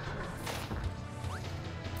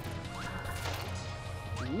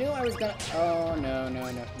 Knew I was gonna. Oh no no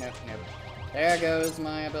no no no! There goes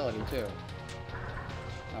my ability too.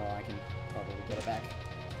 Oh, I can probably get it back.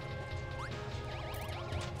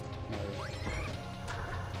 No.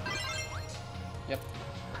 Yep.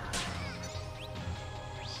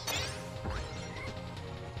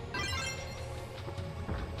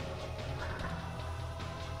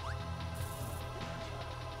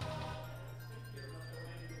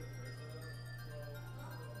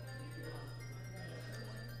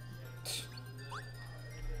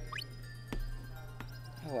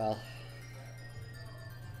 Oh well.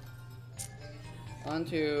 On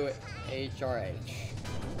to HRH.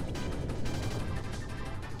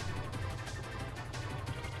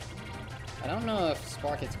 I don't know if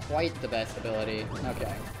Spark is quite the best ability.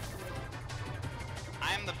 Okay.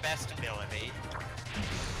 I'm the best ability.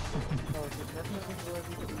 Oh, is it definitely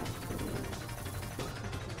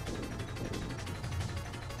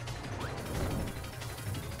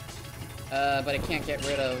But it can't get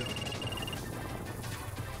rid of...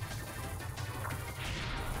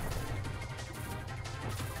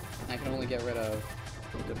 I can only get rid of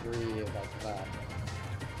debris like that.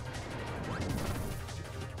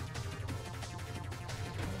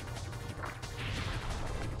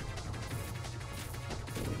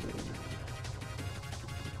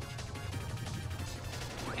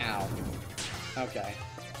 Ow. Okay.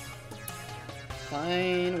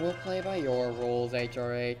 Fine, we'll play by your rules,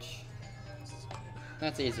 HRH.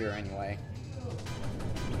 That's easier anyway.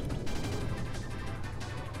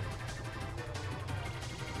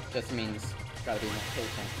 Just means gotta be more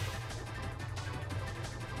patient.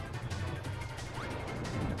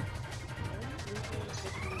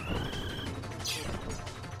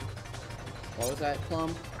 What was that,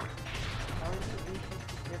 Plum?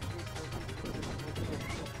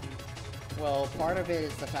 Well, part of it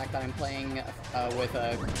is the fact that I'm playing with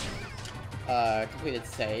a completed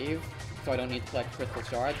save, so I don't need to collect crystal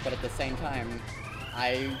shards, but at the same time,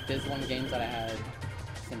 this is one of the games that I had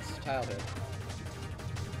since childhood.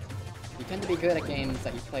 You tend to be good at games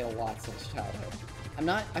that you play a lot since childhood. I'm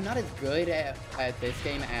not as good at this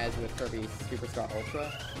game as with Kirby Superstar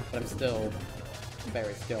Ultra, but I'm still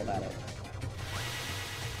very skilled at it.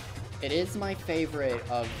 It is my favorite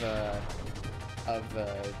of the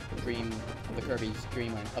Kirby's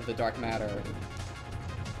Dreamland, of the Dark Matter,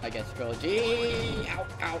 I guess, trilogy. Ow,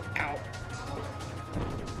 ow, ow.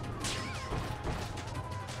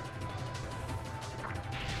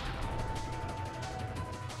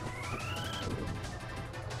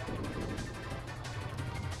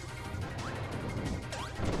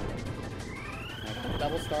 I got a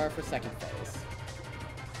double star for second phase.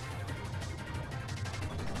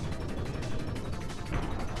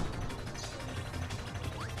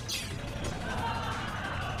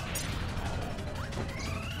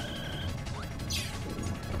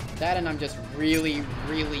 That, and I'm just really,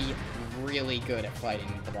 really, really good at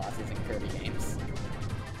fighting the bosses in Kirby games.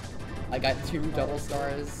 I got 2 double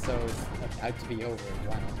stars, so it's about to be over.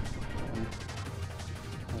 Wow.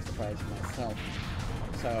 I'm surprised myself.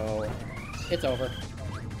 So, it's over.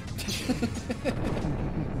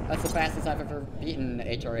 That's the fastest I've ever beaten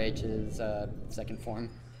HRH's second form.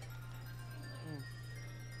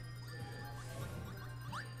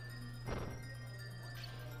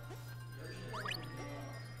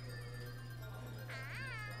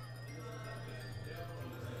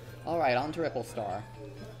 Alright, on to Ripple Star.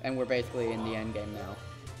 And we're basically in the end game now.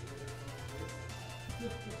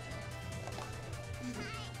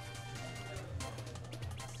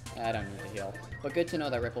 I don't need to heal. But good to know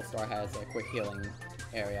that Ripple Star has a quick healing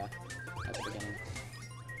area at the beginning.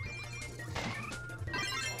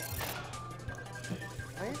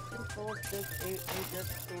 I think so just a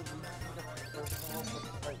personal but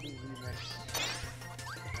slightly remixed.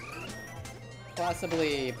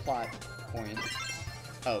 Possibly plot point.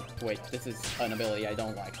 Oh, wait, this is an ability I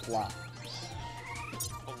don't like. Blah.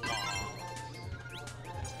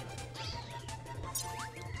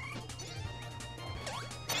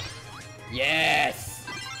 Yes!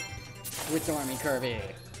 Switch Army Kirby!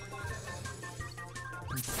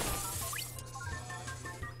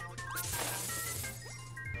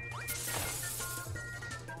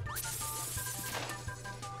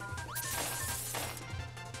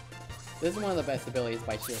 This is one of the best abilities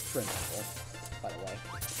by sheer principle, by the way.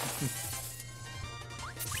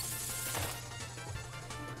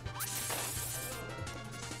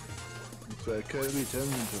 So Kirby turns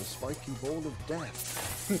into a spiky ball of death.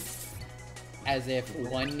 As if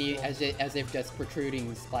as if just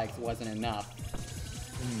protruding spikes wasn't enough.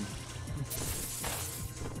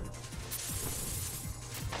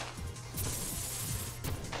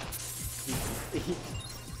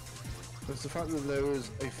 There's the fact that there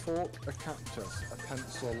is a fork, a cactus, a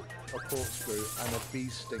pencil, a corkscrew, and a bee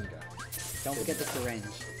stinger. Don't forget the syringe.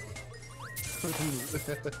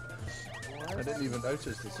 I didn't even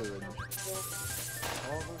notice the syringe.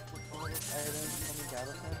 All those items coming out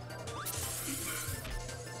of him.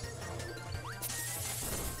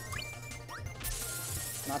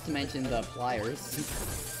 Not to mention the pliers.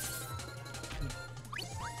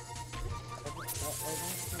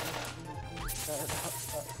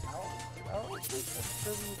 I don't think that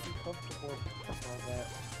Kirby would be comfortable with all that.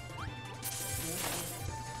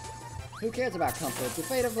 Who cares about comfort? The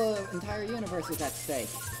fate of the entire universe is at stake.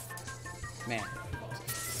 Man.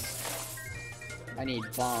 I need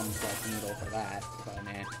bombs like needle for that, but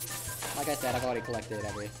man. Like I said, I've already collected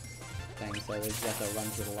everything, so it's just a run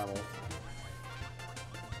through the levels.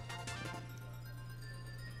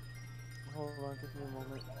 Hold on, give me a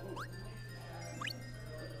moment.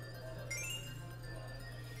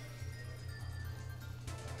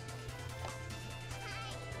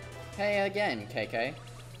 Hey again, KK.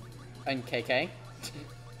 And KK.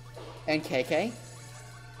 And KK.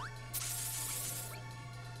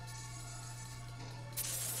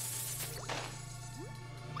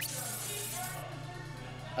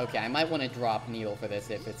 Okay, I might want to drop Needle for this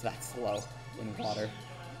if it's that slow in water.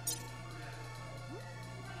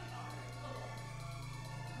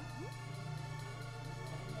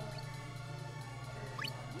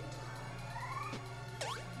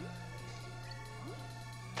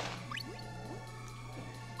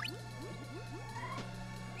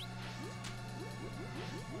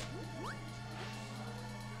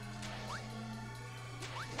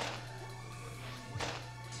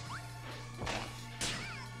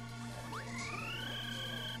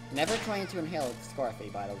 Never trying to inhale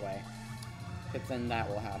Scarfy, by the way, because then that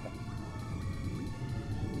will happen.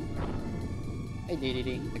 Hey,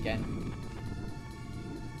 DDD, again.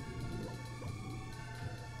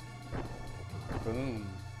 Boom.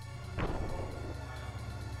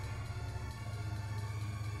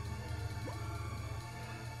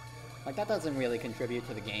 Like, that doesn't really contribute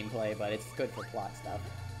to the gameplay, but it's good for plot stuff.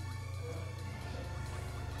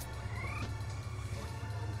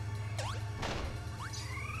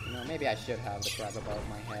 You know, maybe I should have the crab above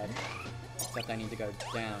my head. Except I need to go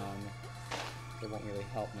down. It won't really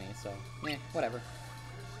help me, so... eh, whatever.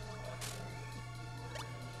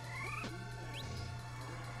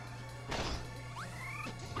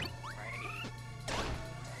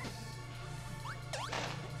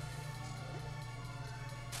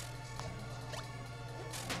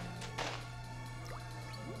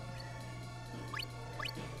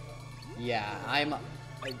 Yeah,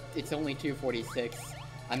 it's only 2:46.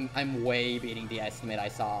 I'm way beating the estimate I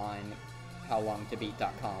saw on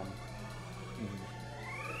howlongtobeat.com.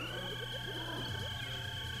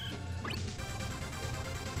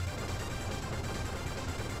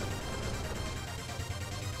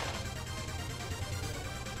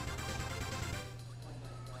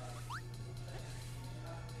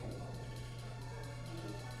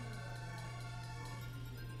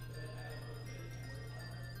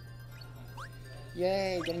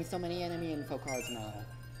 Yay, getting so many enemy info cards now.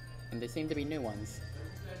 And they seem to be new ones.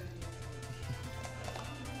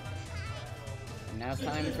 And now it's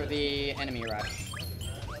time for the enemy rush.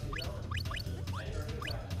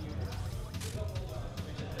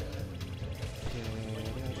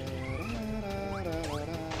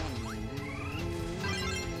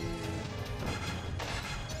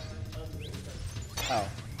 Oh.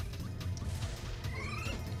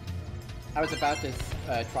 I was about to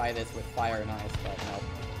try this with fire and ice, but nope.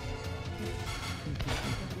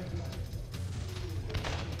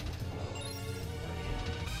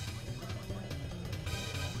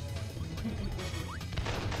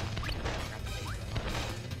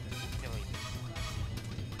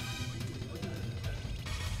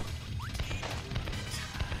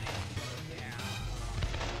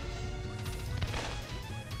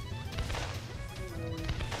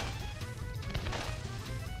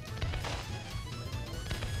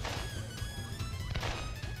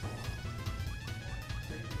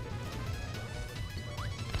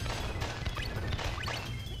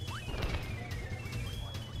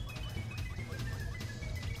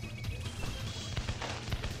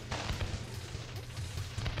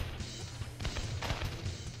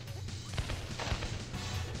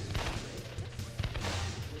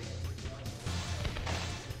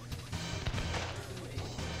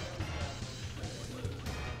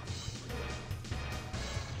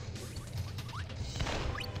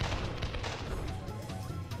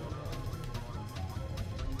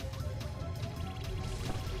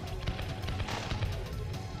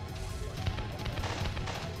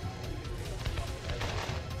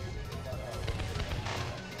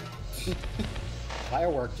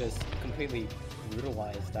 Firework just completely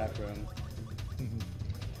brutalized that room.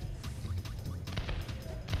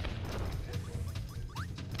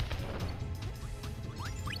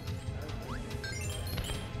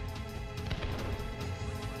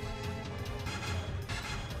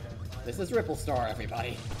 This is Ripple Star,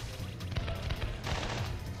 everybody.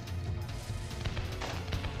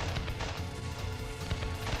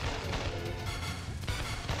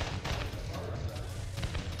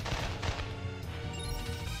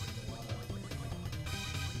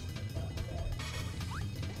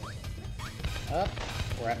 Up,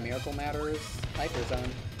 we're at Miracle Matters Hyper Zone.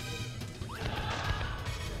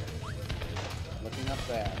 Looking up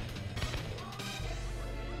there.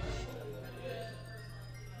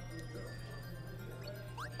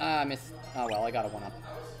 Ah, miss. Oh well, I got a 1-up.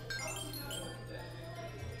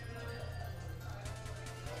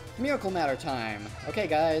 Miracle Matter time. Okay,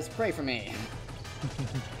 guys, pray for me.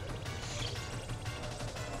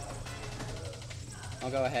 I'll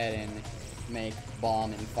go ahead and make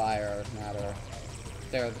Bomb and Fire Matter.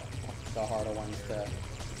 They're the harder ones to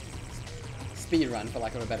speedrun, for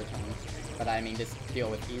lack of a better term. But I mean, just deal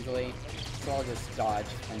with easily. So I'll just dodge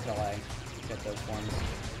until I get those forms.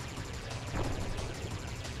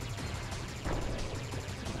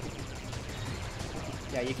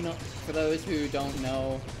 Yeah, you can, for those who don't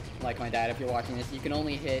know, like my dad if you're watching this, you can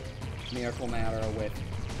only hit Miracle Matter with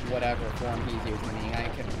whatever form he's using. I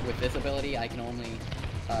mean, with this ability, I can only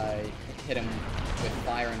hit him with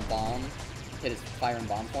Fire and Bomb, hit his Fire and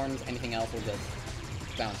Bomb forms. Anything else will just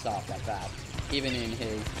bounce off like that, even in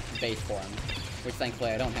his base form, which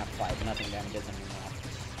thankfully I don't have to fight, nothing damages him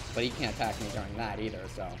enough. But he can't attack me during that either,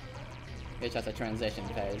 so it's just a transition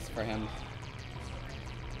phase for him.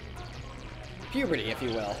 Puberty, if you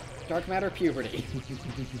will. Dark Matter puberty.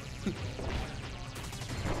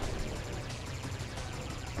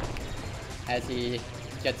 As he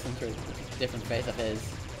gets into a different phase of his...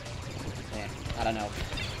 I don't know.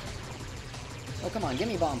 Oh, come on, give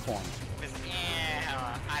me Bomb form.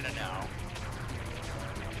 Yeah, I don't know.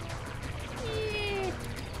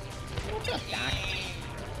 What's up, Doc?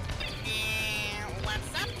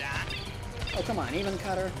 What's up, Doc? Oh, come on, even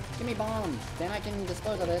Cutter. Give me Bomb. Then I can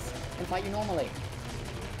dispose of this and fight you normally.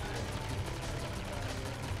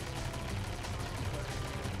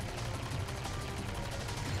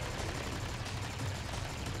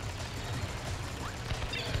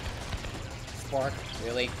 Spark?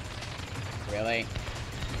 Really? Really?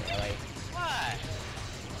 Really? What?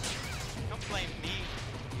 Don't blame me.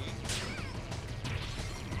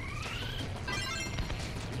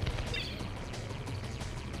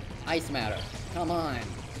 Ice Matter. Come on.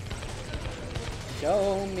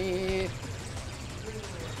 Show me.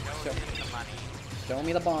 Show me the money. Show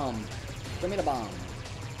me the bomb. Show me the bomb.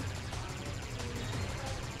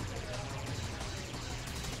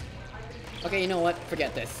 Okay, you know what?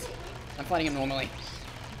 Forget this. I'm fighting him normally.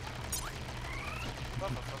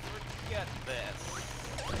 Forget this.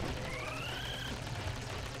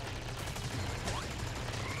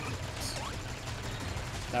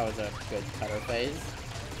 That was a good Cutter phase.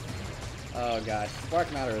 Oh gosh, Spark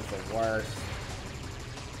Matter is the worst.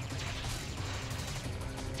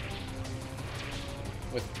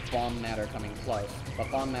 With Bomb Matter coming close, but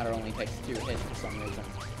Bomb Matter only takes 2 hits for some reason.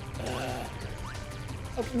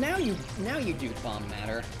 Okay, now you do Bomb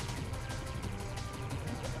Matter.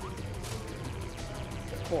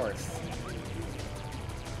 Of course.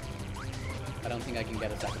 I don't think I can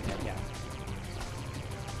get a second hit yet.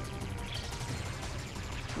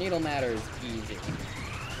 Needle Matter is easy.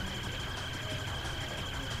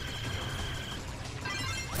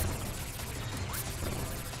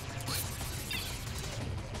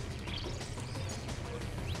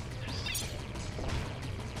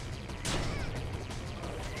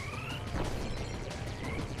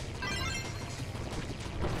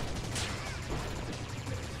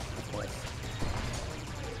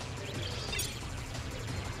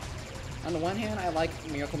 On the one hand, I like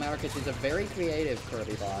Miracle Matter because he's a very creative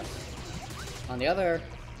Kirby boss. On the other,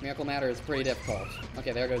 Miracle Matter is pretty difficult.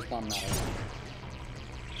 Okay, there goes Bomb Matter.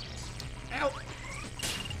 Ow!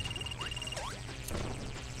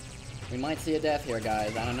 We might see a death here,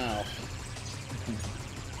 guys. I don't know.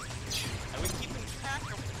 Are we keeping track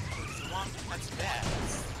of who's one that's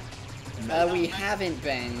deaths? We haven't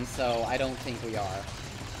been, so I don't think we are.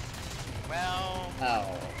 Well...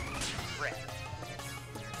 Oh. Frick.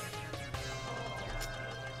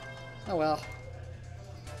 Oh well.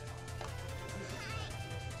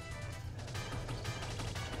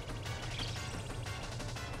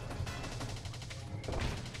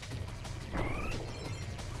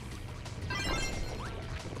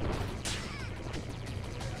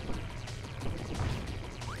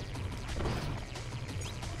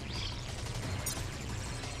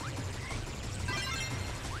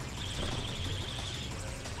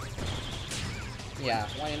 Yeah,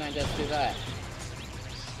 why didn't I just do that?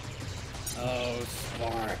 Oh,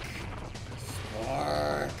 Spark.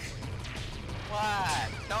 Spark. What?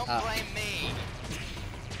 Don't blame me.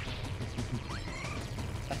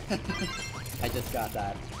 I just got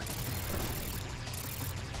that.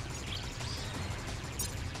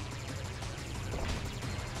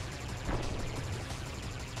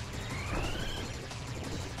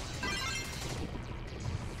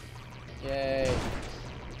 Yay.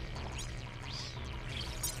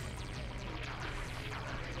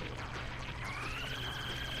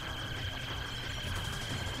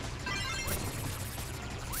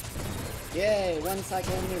 one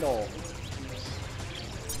cycle needle.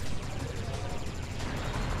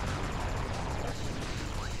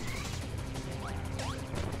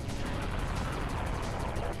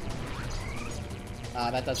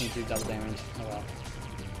 That doesn't do double damage. Oh well.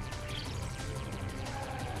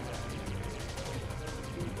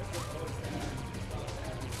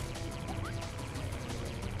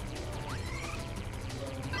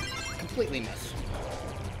 Completely missed.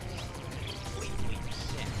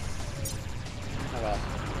 Oh well.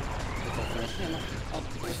 Guess I'll finish him up.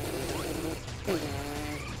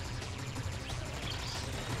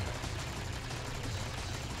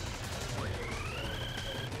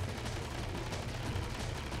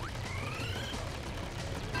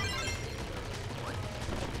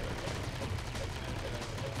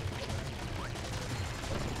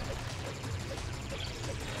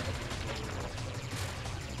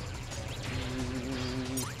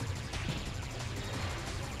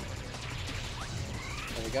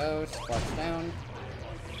 There we go, sparks down.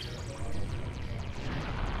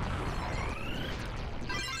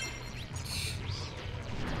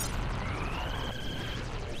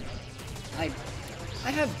 I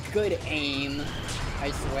have good aim,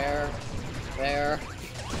 I swear. There.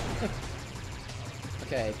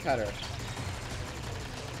 Okay, cutter.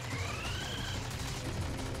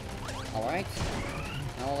 Alright.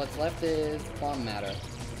 Now all that's left is bomb matter.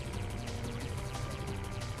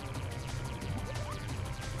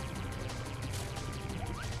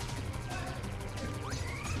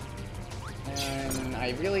 And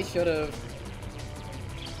I really should have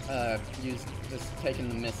taken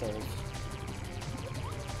the missiles.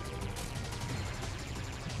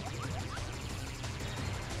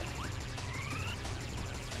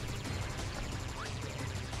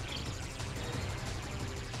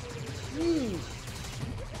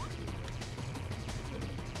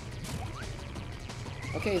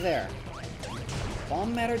 Okay, there.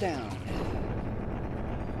 Bomb matter down.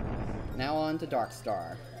 Now on to Dark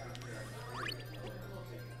Star.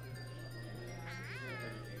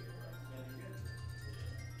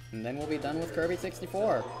 And then we'll be done with Kirby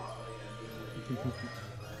 64.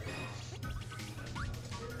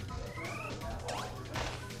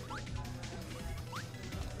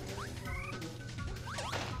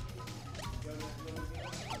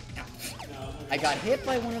 I got hit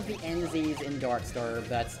by one of the NZs in Darkstar.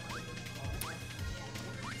 That's...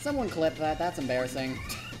 Someone clip that. That's embarrassing.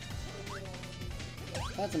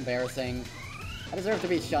 That's embarrassing. I deserve to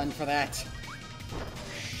be shunned for that.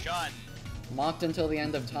 Shun. Mocked until the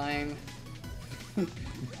end of time.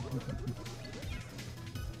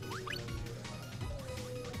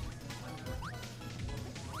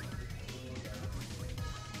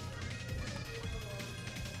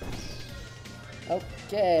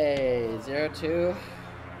 Okay, 02.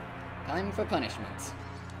 Time for punishments.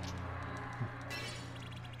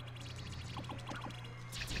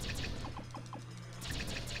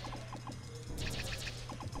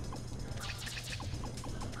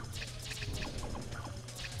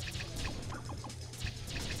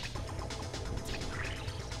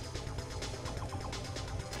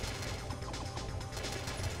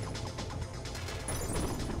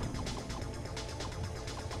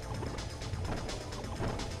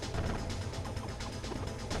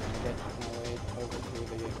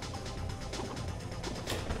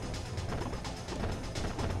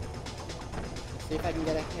 See if I can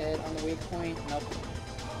get a hit on the weak point. Nope.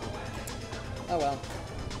 Oh well.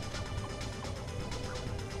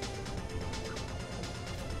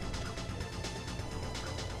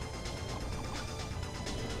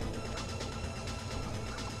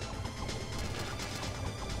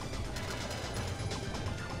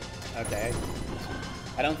 Okay.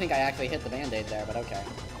 I don't think I actually hit the band-aid there, but okay.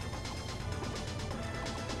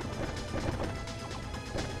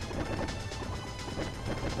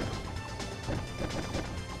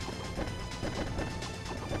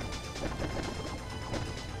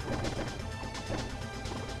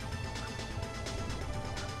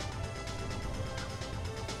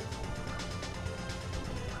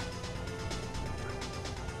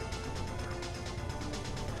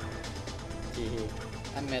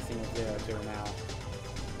 I'm messing with 02 now.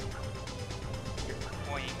 You're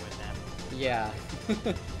toying with them. Yeah.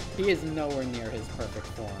 He is nowhere near his perfect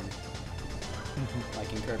form.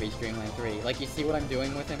 Like in Kirby's Dream Land 3. Like, you see what I'm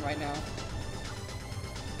doing with him right now?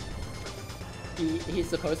 He's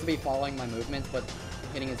supposed to be following my movements, but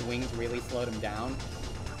hitting his wings really slowed him down.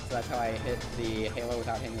 So that's how I hit the halo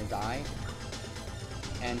without hitting his eye.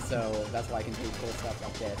 And so that's why I can do cool stuff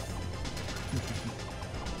like this.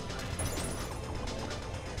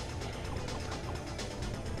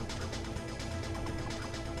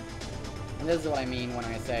 And this is what I mean when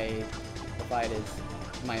I say the fight is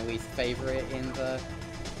my least favorite in the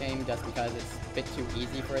game, just because it's a bit too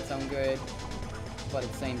easy for its own good. But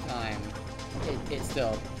at the same time, it's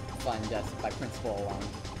still fun just by principle alone.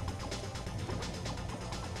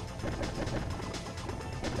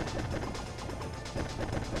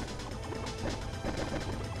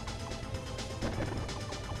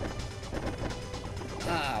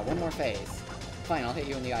 Ah, one more phase. Fine, I'll hit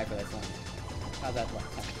you in the eye for this one. How's that look?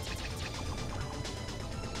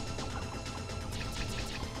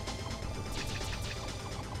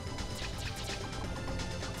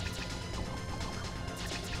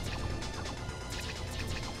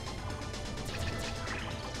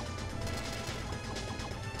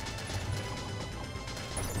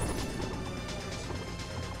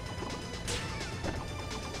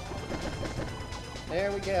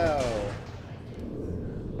 There we go.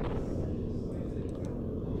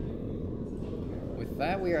 With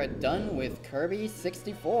that, we are done with Kirby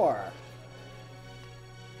 64.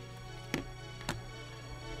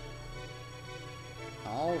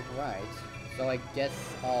 Alright, so I guess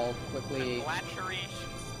I'll quickly... Congratulations,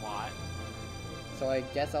 SWAT. So I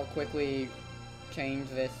guess I'll quickly change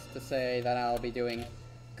this to say that I'll be doing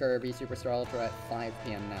Kirby Superstar Ultra at 5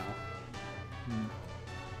 PM now.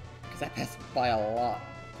 Because that passed by a lot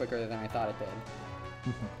quicker than I thought it did.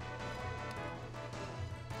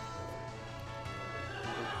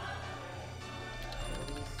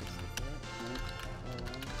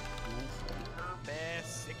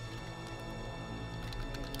 Basic.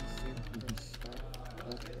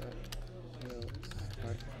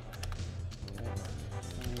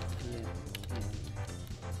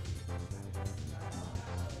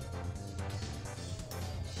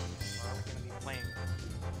 Are we gonna be playing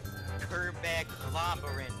Kirby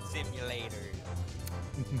Clobbering Simulator?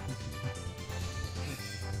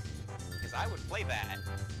 Because I would play that.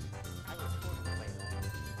 I would totally play that.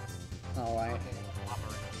 Alright.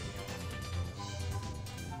 Clobbering.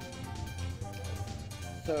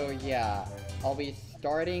 So yeah, I'll be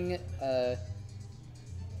starting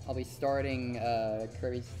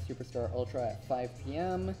Kirby Superstar Ultra at 5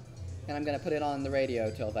 PM, and I'm gonna put it on the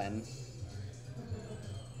radio till then.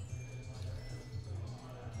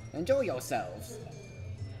 Enjoy yourselves!